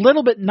you a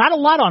little bit, not a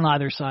lot on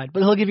either side,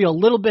 but he'll give you a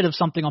little bit of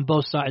something on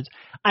both sides.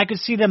 I could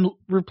see them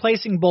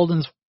replacing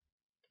Bolden's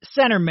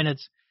center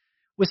minutes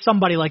with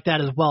somebody like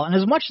that as well. And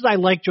as much as I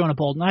like Jonah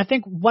Bolden, I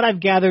think what I've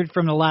gathered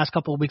from the last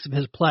couple of weeks of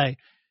his play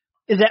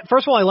is that,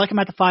 first of all, I like him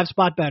at the 5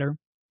 spot better.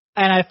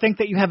 And I think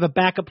that you have a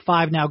backup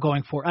 5 now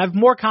going forward. I have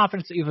more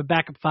confidence that you have a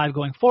backup 5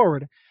 going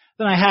forward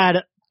than I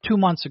had 2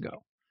 months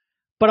ago.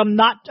 But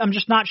I'm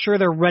just not sure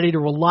they're ready to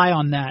rely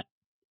on that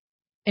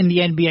in the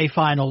NBA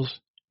Finals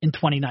in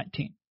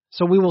 2019.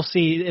 So we will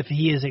see if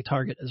he is a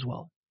target as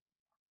well.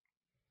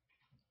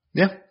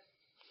 Yeah.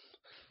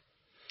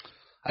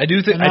 I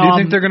do think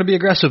they're going to be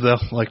aggressive, though.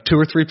 Like 2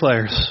 or 3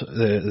 players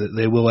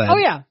they will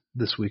add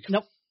this week.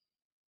 Nope.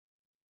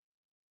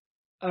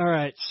 All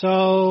right.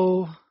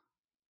 So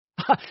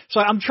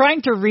I'm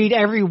trying to read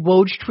every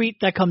Woj tweet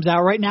that comes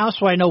out right now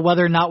so I know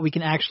whether or not we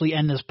can actually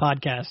end this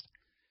podcast.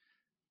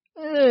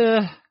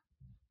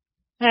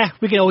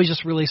 We can always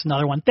just release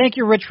another one. Thank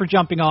you, Rich, for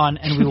jumping on,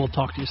 and we will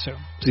talk to you soon.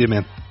 See you,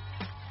 man.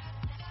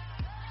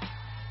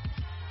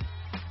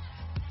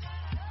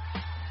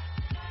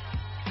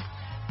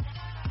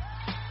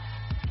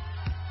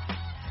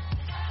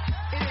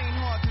 It ain't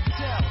hard to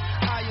tell.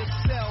 I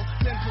excel,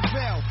 then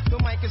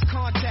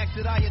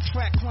that I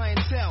attract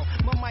clientele.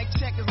 My mic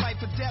check is life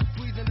or death,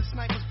 breathing the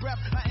sniper's breath.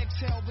 I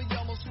exhale.